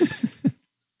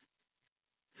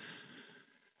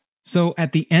 So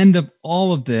at the end of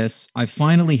all of this, I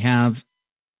finally have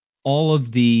all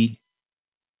of the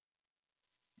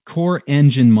core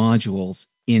engine modules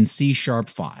in C#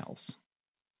 files.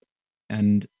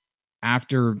 And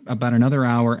after about another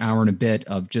hour and a bit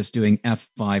of just doing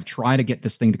F5, try to get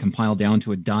this thing to compile down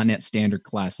to a .NET standard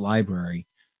class library,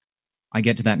 I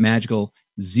get to that magical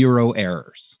 0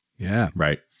 errors. Yeah.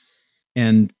 Right.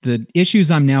 And the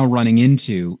issues I'm now running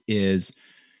into is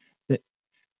that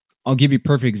I'll give you a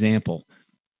perfect example.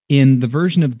 In the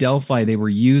version of Delphi they were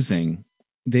using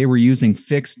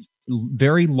fixed,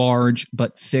 very large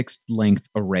but fixed length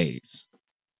arrays.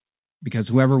 Because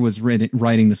whoever was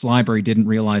writing this library didn't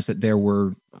realize that there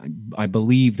were, I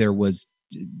believe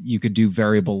you could do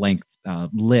variable length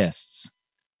lists,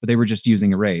 but they were just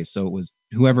using arrays. So it was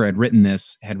whoever had written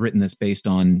this based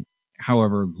on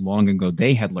however long ago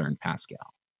they had learned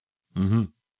Pascal. Mm-hmm.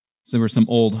 So there were some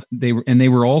they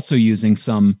were also using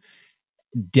some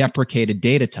deprecated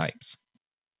data types.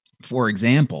 For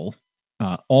example,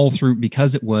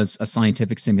 because it was a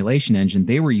scientific simulation engine,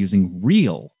 they were using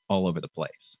real all over the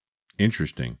place.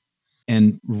 Interesting.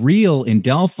 And real in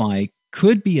Delphi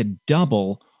could be a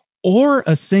double or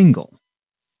a single.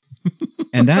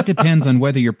 And that depends on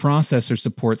whether your processor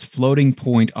supports floating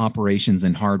point operations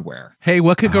in hardware. Hey,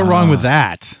 what could go wrong with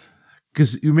that?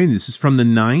 Because you mean this is from the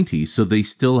 90s, so they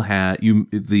still had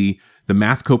the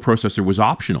math coprocessor was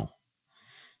optional.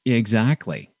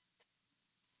 Exactly.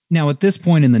 Now, at this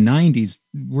point in the 90s,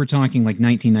 we're talking like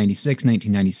 1996,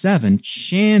 1997,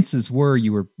 chances were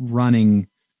you were running,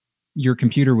 your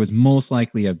computer was most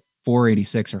likely a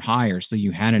 486 or higher, so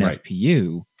you had an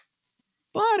FPU.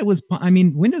 But it was,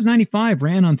 Windows 95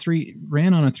 ran on a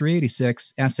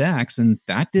 386 SX, and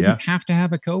that didn't have to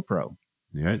have a CoPro.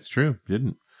 Yeah, it's true. It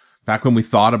didn't. Back when we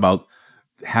thought about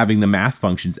having the math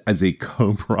functions as a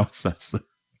coprocessor.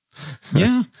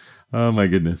 Yeah. Oh, my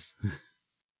goodness.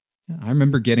 I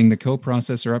remember getting the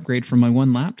coprocessor upgrade from my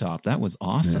one laptop. That was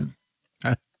awesome.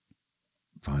 Yeah.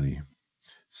 Funny.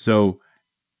 So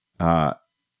that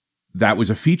was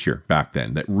a feature back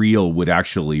then, that Real would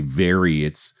actually vary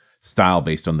its style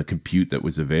based on the compute that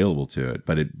was available to it.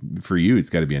 But for you, it's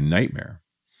got to be a nightmare.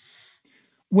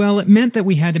 Well, it meant that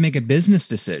we had to make a business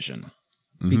decision,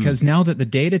 because now that the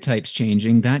data type's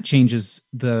changing, that changes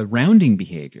the rounding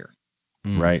behavior.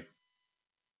 Right.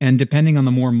 And depending on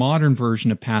the more modern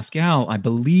version of Pascal, I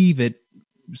believe it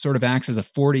sort of acts as a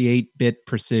 48-bit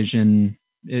precision,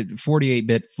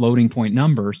 48-bit floating point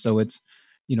number. So it's,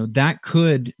 that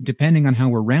could, depending on how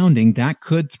we're rounding, that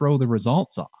could throw the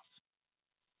results off.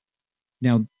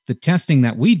 Now, the testing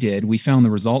that we did, we found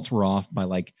the results were off by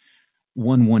like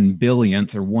 1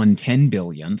 billionth or 1/10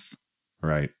 billionth.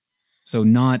 Right. So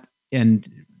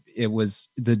it was,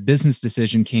 the business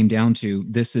decision came down to,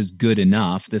 this is good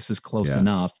enough. This is close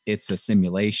enough. It's a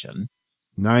simulation.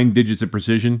 9 digits of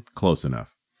precision, close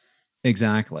enough.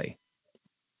 Exactly.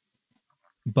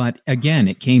 But again,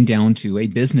 it came down to a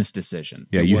business decision.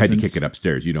 Yeah, you had to kick it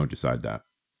upstairs. You don't decide that.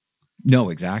 No,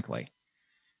 exactly.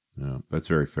 No, that's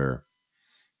very fair.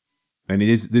 And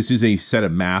this is a set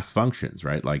of math functions,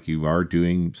 right? Like you are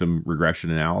doing some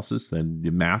regression analysis, then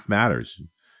the math matters.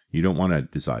 You don't want to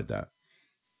decide that.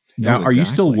 No, now, are you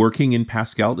still working in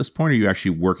Pascal at this point, or are you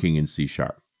actually working in C#?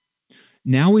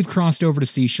 Now we've crossed over to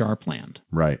C# land.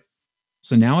 Right.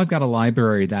 So now I've got a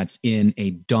library that's in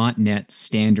a .NET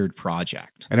standard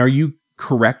project. And are you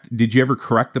correct? Did you ever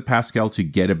correct the Pascal to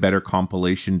get a better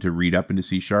compilation to read up into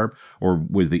C#, or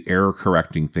was the error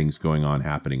correcting things going on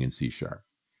happening in C#?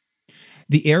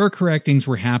 The error correctings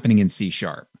were happening in C#.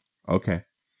 Okay.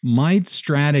 My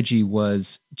strategy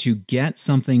was to get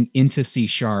something into C#,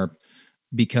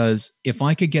 because if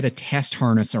I could get a test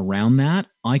harness around that,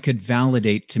 I could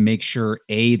validate to make sure,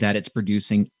 A, that it's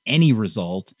producing any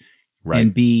result, right,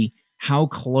 and B, how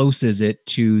close is it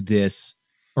to this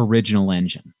original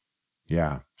engine.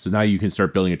 Yeah. So now you can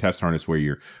start building a test harness where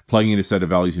you're plugging in a set of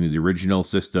values into the original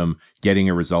system, getting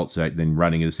a result set, then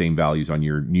running the same values on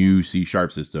your new C#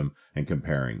 system and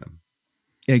comparing them.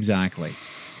 Exactly.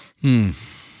 And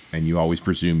you always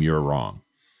presume you're wrong.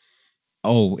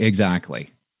 Oh,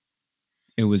 exactly.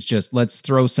 It was just, let's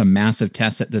throw some massive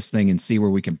tests at this thing and see where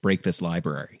we can break this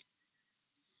library.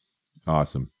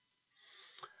 Awesome.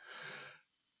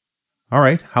 All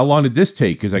right. How long did this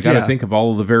take? Because I got to think of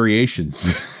all of the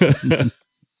variations.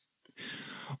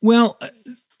 Well,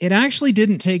 it actually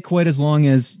didn't take quite as long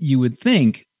as you would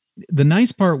think. The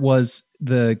nice part was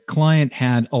the client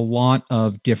had a lot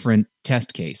of different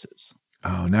test cases.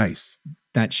 Oh, nice.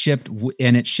 That shipped,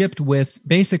 and it shipped with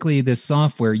basically this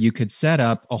software. You could set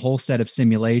up a whole set of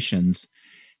simulations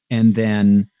and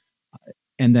then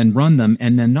run them,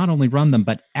 and then not only run them,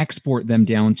 but export them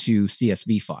down to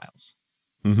CSV files.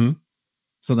 Mm-hmm.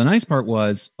 So the nice part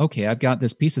was, okay, I've got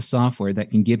this piece of software that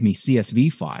can give me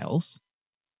CSV files,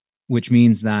 which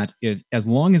means that as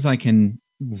long as I can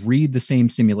read the same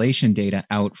simulation data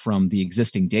out from the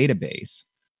existing database,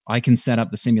 I can set up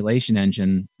the simulation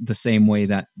engine the same way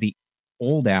that the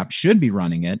old app should be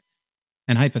running it,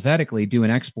 and hypothetically do an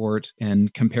export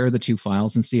and compare the two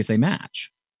files and see if they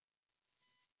match.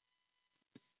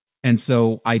 And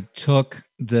so I took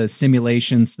the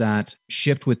simulations that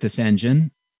shipped with this engine,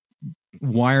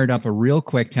 wired up a real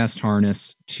quick test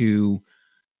harness to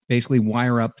basically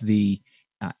wire up the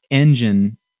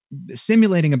engine,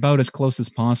 simulating about as close as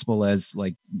possible as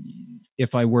like if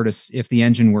the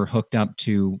engine were hooked up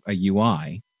to a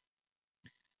UI,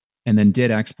 and then did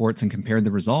exports and compared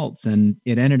the results, and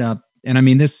it ended up. And I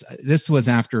mean, this was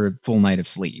after a full night of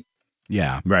sleep.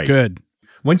 Yeah, right. Good.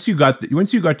 Once you got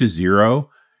to zero,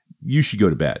 you should go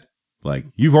to bed. Like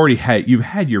you've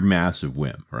had your massive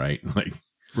whim, right? Like.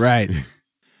 Right.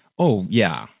 Oh,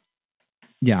 yeah.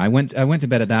 Yeah, I went to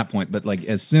bed at that point, but like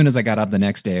as soon as I got up the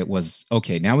next day, it was,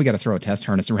 okay, now we got to throw a test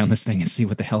harness around this thing and see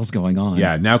what the hell's going on.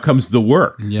 Yeah, now comes the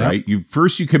work, right? You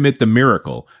commit the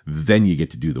miracle, then you get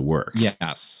to do the work.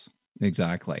 Yes,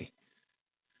 exactly.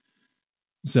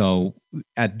 So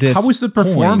at this how was the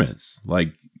performance?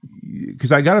 Like,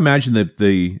 because I got to imagine that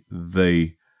they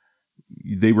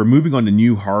were moving on to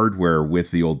new hardware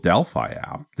with the old Delphi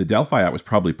app. The Delphi app was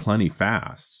probably plenty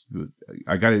fast.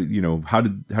 I got to, how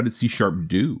did C#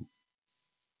 do?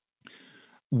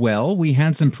 Well, we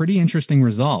had some pretty interesting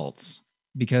results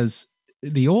because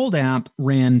the old app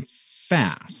ran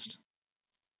fast.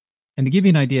 And to give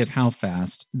you an idea of how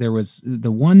fast, there was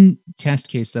the one test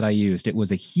case that I used. It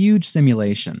was a huge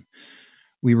simulation.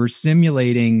 We were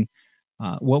simulating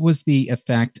what was the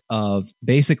effect of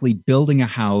basically building a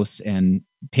house and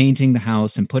painting the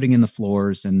house and putting in the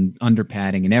floors and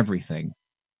underpadding and everything.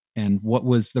 And what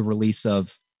was the release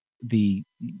of the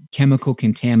chemical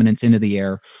contaminants into the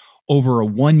air over a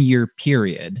 1-year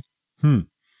period,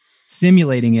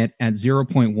 simulating it at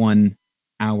 0.1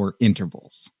 hour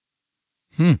intervals.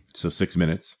 So 6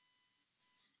 minutes.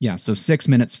 Yeah, so 6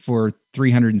 minutes for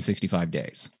 365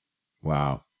 days.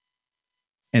 Wow.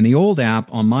 And the old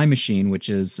app on my machine, which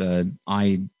is not an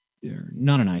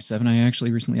i7, I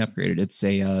actually recently upgraded. It's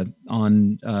I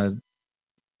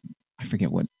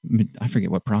forget what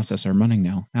processor I'm running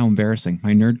now. How embarrassing!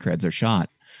 My nerd creds are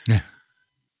shot. Yeah.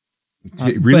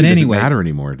 It really doesn't matter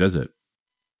anymore, does it?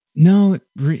 No,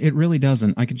 it really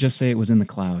doesn't. I could just say it was in the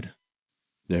cloud.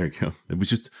 There you go. It was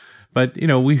just, but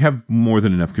we have more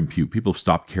than enough compute. People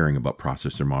stop caring about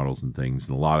processor models and things,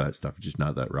 and a lot of that stuff is just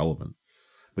not that relevant.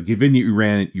 But given you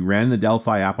ran the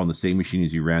Delphi app on the same machine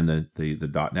as you ran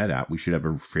the .NET app, we should have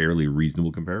a fairly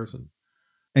reasonable comparison.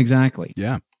 Exactly.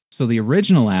 Yeah. So the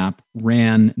original app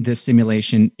ran this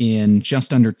simulation in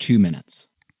just under 2 minutes.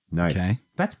 Nice. Okay.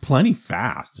 That's plenty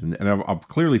fast, and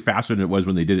clearly faster than it was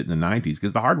when they did it in the 90s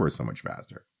because the hardware is so much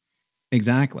faster.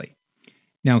 Exactly.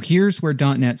 Now here's where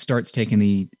 .NET starts taking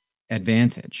the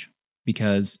advantage.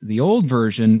 Because the old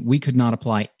version, we could not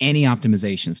apply any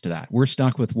optimizations to that. We're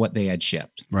stuck with what they had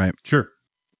shipped. Right. Sure.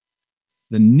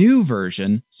 The new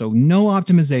version, so no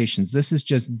optimizations. This is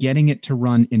just getting it to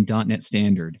run in .NET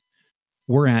Standard.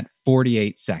 We're at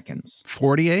 48 seconds.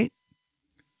 48?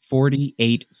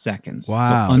 48 seconds. Wow.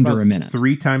 So under a minute.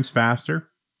 3 times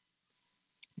faster?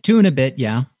 2 and a bit,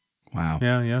 yeah. Wow.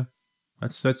 Yeah.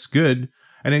 That's good.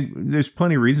 And there's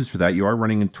plenty of reasons for that. You are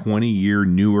running a 20-year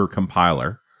newer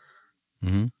compiler.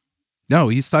 Mm-hmm. No,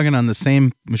 he's talking on the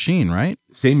same machine, right?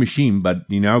 Same machine, but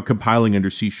compiling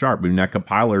under C#. I mean, that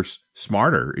compiler's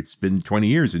smarter. It's been 20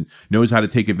 years and knows how to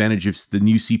take advantage of the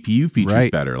new CPU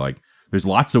features better. Like, there's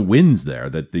lots of wins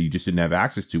there that you just didn't have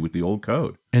access to with the old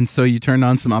code. And so you turned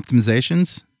on some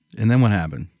optimizations, and then what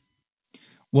happened?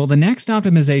 Well, the next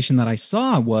optimization that I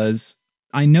saw was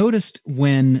I noticed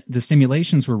when the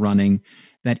simulations were running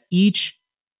that each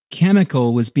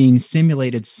chemical was being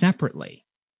simulated separately.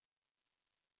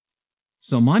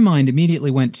 So my mind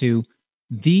immediately went to,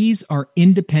 these are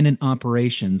independent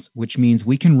operations, which means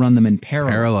we can run them in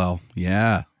parallel.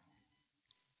 Yeah.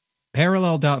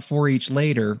 For each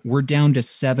later, we're down to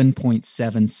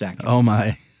 7.7 seconds. Oh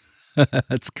my.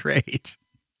 That's great.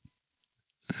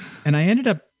 And I ended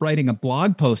up writing a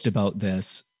blog post about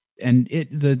this. And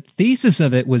the thesis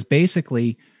of it was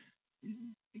basically,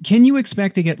 can you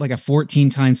expect to get like a 14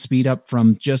 times speed up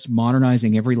from just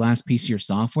modernizing every last piece of your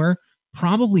software?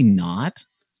 Probably not.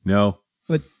 No.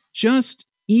 But just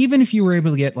even if you were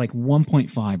able to get like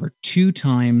 1.5 or 2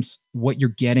 times what you're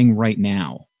getting right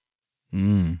now,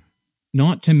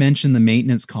 not to mention the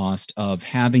maintenance cost of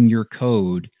having your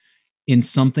code in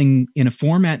a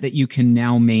format that you can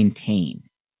now maintain.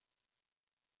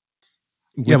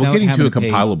 Yeah, well, getting to a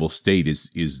compilable state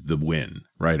is the win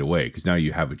right away, because now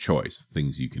you have a choice,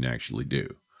 things you can actually do.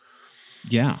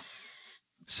 Yeah.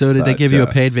 So did they give you a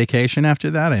paid vacation after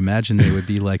that? I imagine they would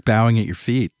be like bowing at your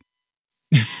feet.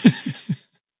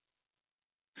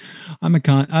 I'm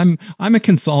a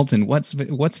consultant. What's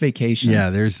vacation?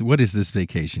 Yeah, what is this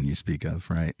vacation you speak of,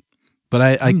 right?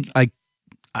 But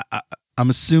I'm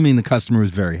assuming the customer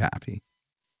was very happy.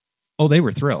 Oh, they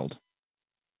were thrilled.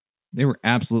 They were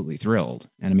absolutely thrilled.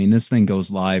 And I mean, this thing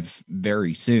goes live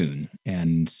very soon.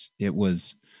 And it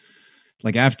was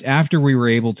like after we were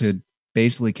able to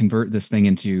basically convert this thing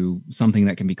into something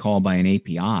that can be called by an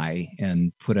API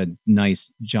and put a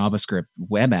nice JavaScript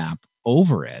web app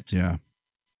over it. Yeah.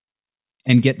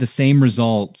 And get the same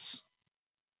results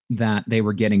that they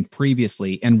were getting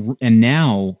previously, and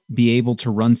now be able to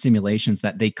run simulations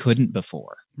that they couldn't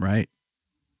before. Right.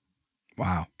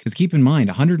 Wow. Because keep in mind,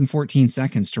 114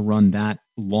 seconds to run that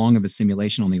long of a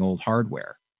simulation on the old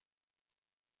hardware.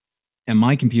 And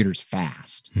my computer's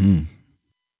fast.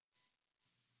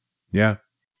 Yeah.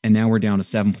 And now we're down to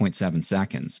 7.7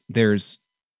 seconds. There's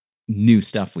new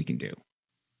stuff we can do.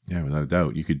 Yeah, without a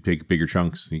doubt. You could take bigger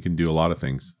chunks. You can do a lot of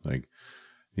things. Like,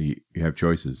 you have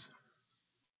choices.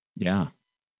 Yeah.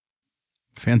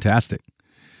 Fantastic.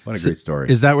 What a great story.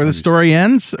 Is that where the story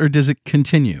ends, or does it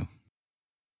continue?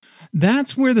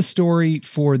 That's where the story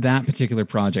for that particular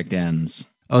project ends.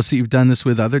 Oh, so you've done this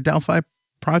with other Delphi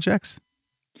projects?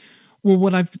 Well,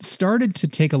 what I've started to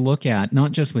take a look at,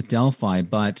 not just with Delphi,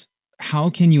 but how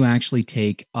can you actually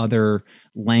take other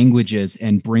languages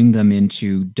and bring them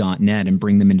into .NET and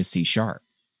bring them into C#?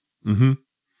 Mm-hmm.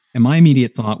 And my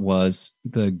immediate thought was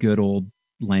the good old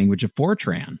language of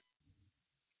Fortran.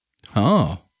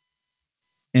 Oh.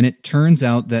 And it turns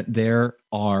out that there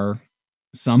are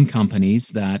some companies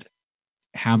that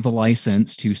have the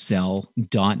license to sell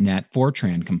 .NET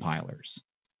Fortran compilers.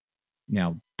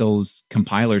 Now, those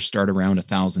compilers start around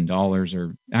 $1,000,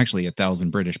 or actually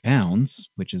 1,000 British pounds,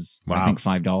 which is, I think,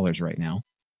 $5 right now,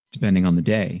 depending on the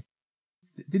day.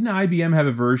 Didn't IBM have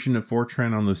a version of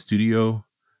Fortran on the Studio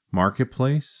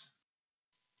Marketplace?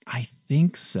 I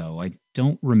think so. I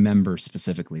don't remember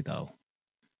specifically, though.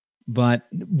 But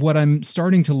what I'm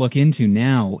starting to look into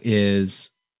now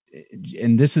is,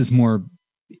 and this is more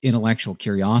intellectual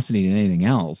curiosity than anything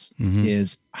else,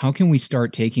 is how can we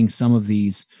start taking some of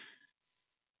these,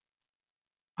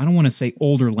 I don't want to say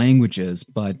older languages,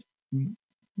 but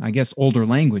I guess older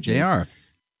languages. They are.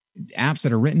 Apps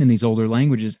that are written in these older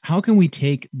languages. How can we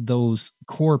take those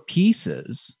core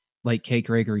pieces, like Kate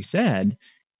Gregory said,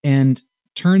 and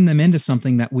turn them into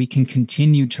something that we can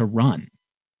continue to run,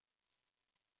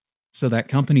 so that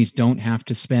companies don't have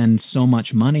to spend so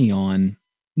much money on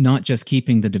not just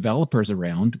keeping the developers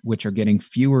around, which are getting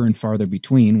fewer and farther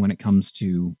between when it comes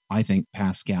to, I think,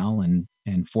 Pascal and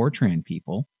Fortran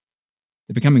people.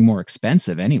 They're becoming more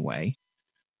expensive anyway,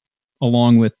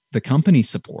 along with the company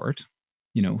support.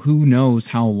 You know, who knows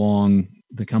how long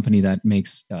the company that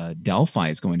makes Delphi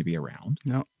is going to be around.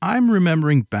 Now, I'm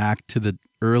remembering back to the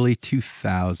early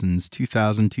 2000s,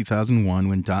 2001,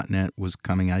 when .NET was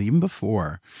coming out, even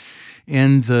before.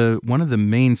 And one of the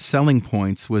main selling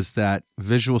points was that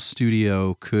Visual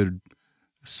Studio could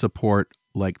support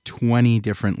like 20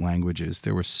 different languages.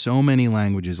 There were so many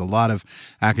languages, a lot of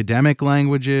academic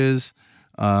languages,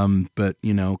 but,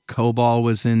 you know, COBOL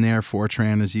was in there,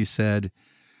 Fortran, as you said.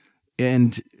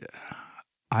 And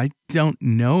I don't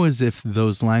know as if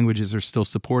those languages are still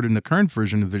supported in the current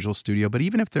version of Visual Studio, but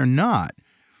even if they're not,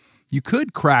 you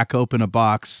could crack open a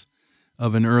box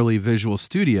of an early Visual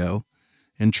Studio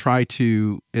and try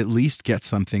to at least get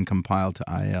something compiled to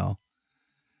IL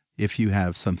if you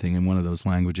have something in one of those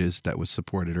languages that was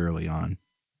supported early on.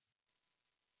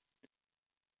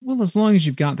 Well, as long as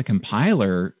you've got the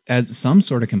compiler as some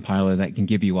sort of compiler that can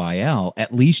give you IL,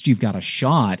 at least you've got a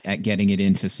shot at getting it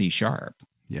into C#.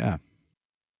 Yeah.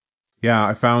 Yeah,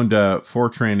 I found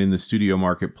Fortran in the Studio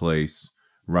Marketplace,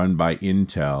 run by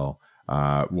Intel.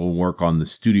 Will work on the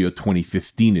Studio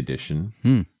 2015 edition.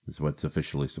 Is what's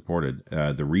officially supported.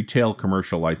 The retail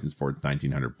commercial license for it's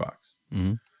 $1,900.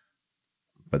 Mm-hmm.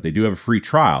 But they do have a free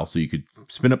trial, so you could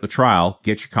spin up the trial,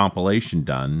 get your compilation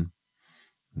done,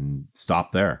 and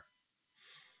stop there.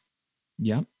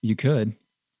 Yep, you could.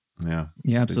 Yeah,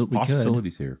 You absolutely there's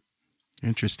possibilities here.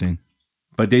 Interesting.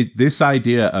 But this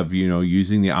idea of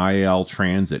using the IL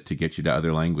transit to get you to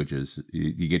other languages,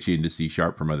 you get you into C#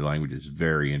 from other languages, is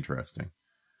very interesting.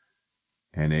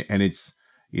 And it's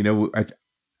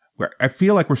I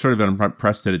feel like we're sort of in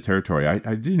unprecedented territory. I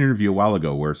did an interview a while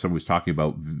ago where someone was talking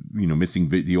about missing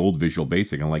the old Visual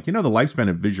Basic. And like, the lifespan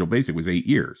of Visual Basic was 8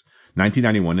 years,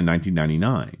 1991 and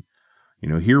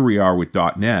 1999. Here we are with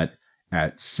 .NET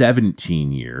at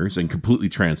 17 years and completely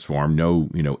transformed, no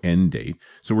end date.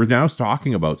 So we're now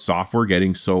talking about software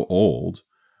getting so old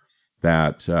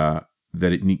that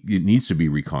it needs to be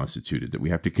reconstituted, that we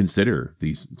have to consider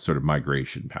these sort of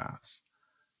migration paths.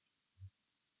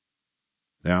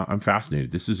 Yeah, I'm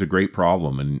fascinated. This is a great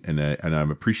problem, and I'm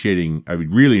appreciating. I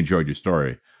really enjoyed your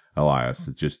story, Elias.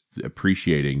 Just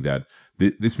appreciating that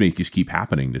this may just keep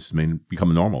happening. This may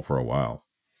become normal for a while.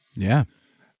 Yeah,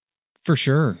 for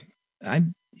sure.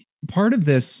 Part of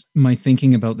this, my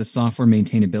thinking about the software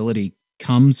maintainability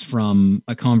comes from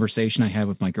a conversation I had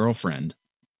with my girlfriend.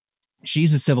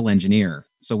 She's a civil engineer,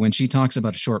 so when she talks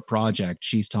about a short project,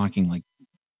 she's talking like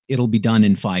it'll be done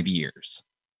in 5 years.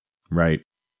 Right.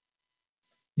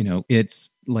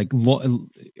 It's like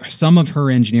some of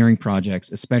her engineering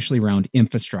projects, especially around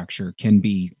infrastructure, can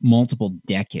be multiple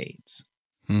decades.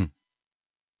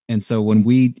 And so when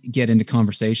we get into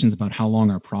conversations about how long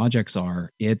our projects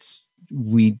are,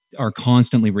 we are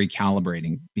constantly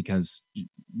recalibrating because,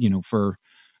 for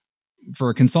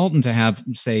a consultant to have,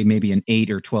 say, maybe an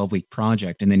 8 or 12 week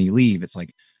project and then you leave, it's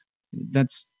like,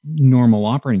 that's normal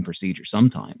operating procedure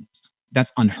sometimes.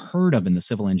 That's unheard of in the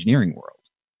civil engineering world.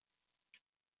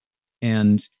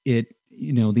 And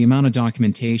the amount of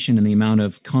documentation and the amount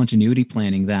of continuity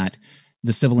planning that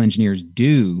the civil engineers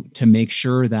do to make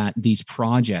sure that these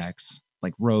projects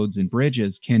like roads and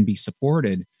bridges can be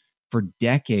supported for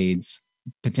decades,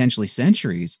 potentially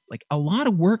centuries, like a lot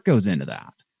of work goes into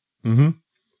that. Mm-hmm.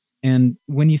 And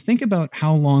when you think about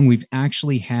how long we've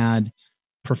actually had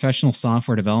professional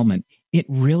software development, it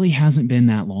really hasn't been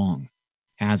that long,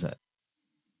 has it?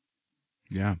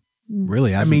 Yeah.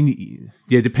 Really, I mean,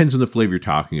 it depends on the flavor you're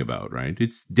talking about, right?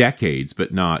 It's decades,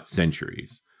 but not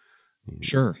centuries.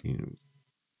 Sure.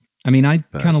 I mean, I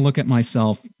kind of look at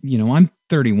myself, I'm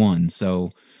 31.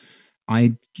 So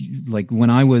when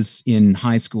I was in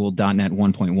high school, .NET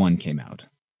 1.1 came out.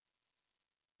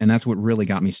 And that's what really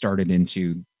got me started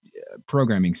into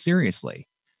programming seriously.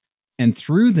 And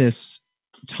through this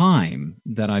time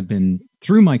that I've been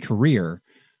through my career,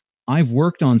 I've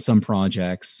worked on some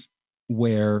projects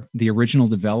where the original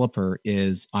developer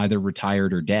is either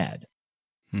retired or dead.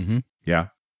 Mm-hmm. Yeah.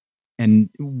 And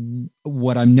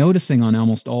what I'm noticing on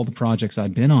almost all the projects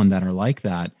I've been on that are like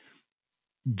that,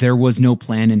 there was no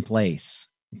plan in place.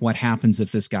 What happens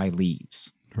if this guy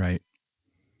leaves? Right.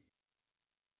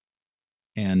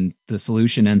 And the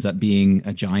solution ends up being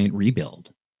a giant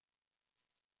rebuild.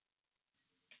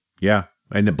 Yeah.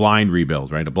 And the blind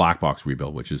rebuild, right? A black box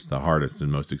rebuild, which is the hardest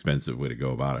and most expensive way to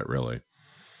go about it, really.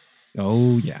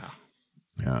 Oh, yeah.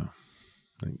 Yeah.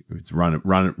 It's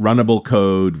runnable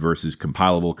code versus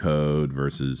compilable code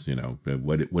versus,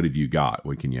 what have you got?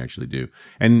 What can you actually do?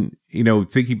 And,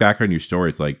 thinking back on your story,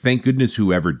 it's like, thank goodness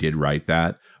whoever did write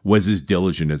that was as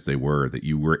diligent as they were, that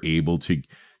you were able to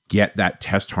get that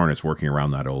test harness working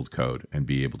around that old code and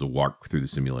be able to walk through the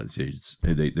simulations,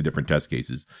 the different test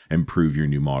cases, and prove your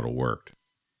new model worked.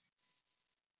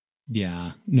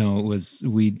 Yeah, no, it was,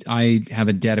 I have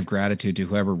a debt of gratitude to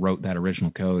whoever wrote that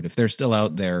original code. If they're still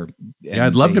out there. Yeah,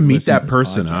 I'd love to meet that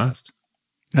person, podcast,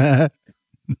 huh?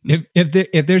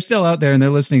 if they're still out there and they're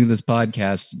listening to this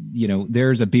podcast,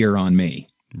 there's a beer on me.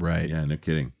 Right. Yeah, no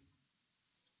kidding.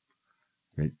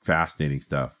 Great, fascinating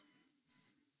stuff.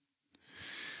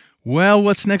 Well,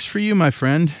 what's next for you, my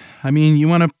friend? I mean, you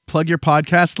want to plug your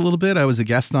podcast a little bit? I was a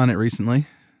guest on it recently.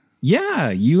 Yeah,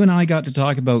 you and I got to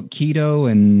talk about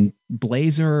keto and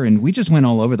Blazor, and we just went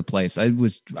all over the place. I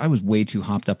was way too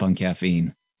hopped up on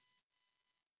caffeine.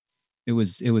 It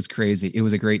was crazy. It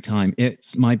was a great time.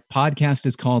 My podcast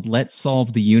is called Let's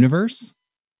Solve the Universe.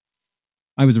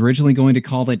 I was originally going to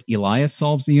call it Elias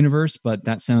Solves the Universe, but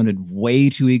that sounded way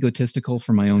too egotistical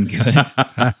for my own good.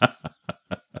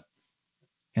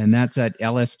 And that's at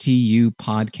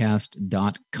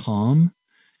lstupodcast.com.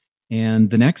 And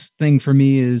the next thing for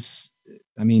me is,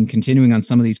 continuing on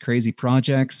some of these crazy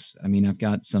projects. I've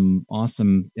got some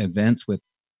awesome events with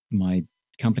my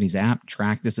company's app,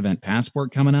 Track This Event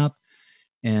Passport, coming up.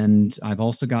 And I've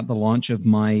also got the launch of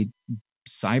my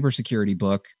cybersecurity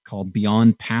book called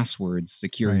Beyond Passwords,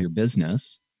 Secure Your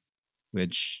Business,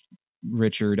 which,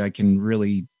 Richard, I can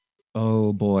really,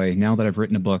 oh boy, now that I've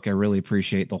written a book, I really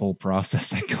appreciate the whole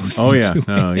process that goes into it.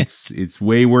 No, it's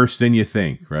way worse than you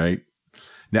think, right?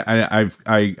 Now,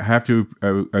 I have to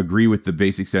agree with the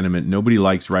basic sentiment. Nobody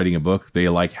likes writing a book. They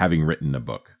like having written a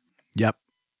book. Yep.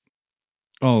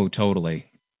 Oh,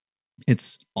 totally.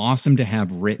 It's awesome to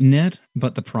have written it,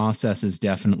 but the process is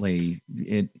definitely,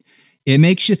 it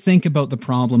makes you think about the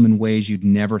problem in ways you'd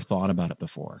never thought about it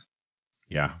before.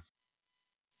 Yeah.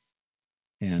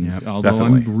 And although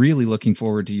definitely. I'm really looking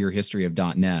forward to your history of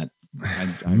 .NET,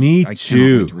 Me I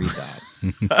too. Cannot wait to read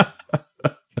that.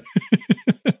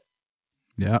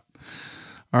 Yeah.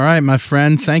 All right, my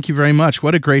friend. Thank you very much.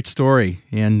 What a great story.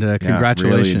 And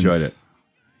congratulations. Really enjoyed it.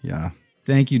 Yeah.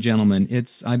 Thank you, gentlemen.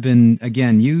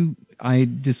 I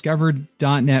discovered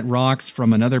 .NET Rocks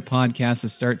from another podcast that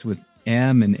starts with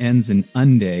M and ends in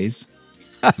Undays.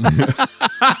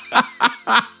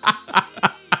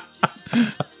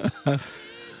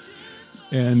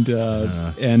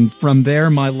 And from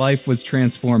there, my life was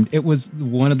transformed. It was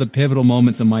one of the pivotal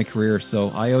moments of my career. So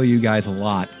I owe you guys a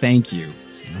lot. Thank you.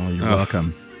 Oh, you're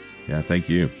welcome. Yeah, thank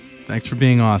you. Thanks for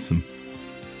being awesome.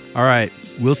 All right.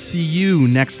 We'll see you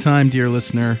next time, dear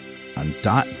listener, on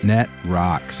 .NET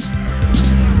Rocks.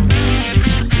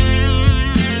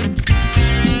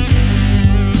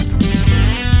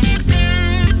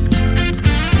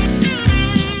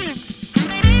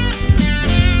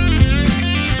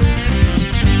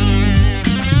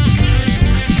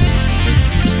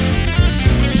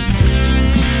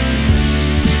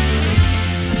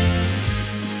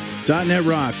 .NET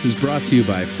Rocks is brought to you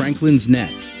by Franklin's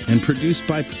Net and produced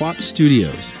by Plop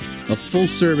Studios, a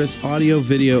full-service audio,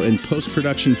 video, and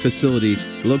post-production facility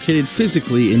located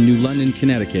physically in New London,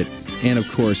 Connecticut, and of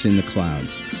course in the cloud.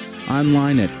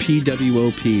 Online at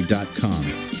pwop.com.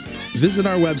 Visit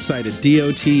our website at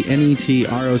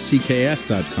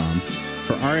dotnetrocks.com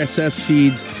for RSS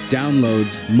feeds,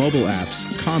 downloads, mobile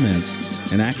apps,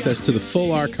 comments, and access to the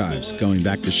full archives going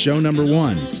back to show number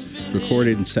 1,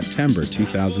 recorded in September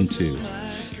 2002.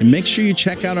 And make sure you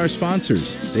check out our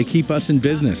sponsors. They keep us in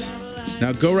business.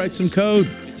 Now go write some code.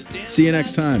 See you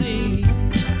next time.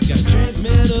 Got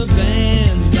transmitter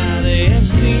banned by the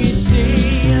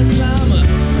FCC. Yes, I'm a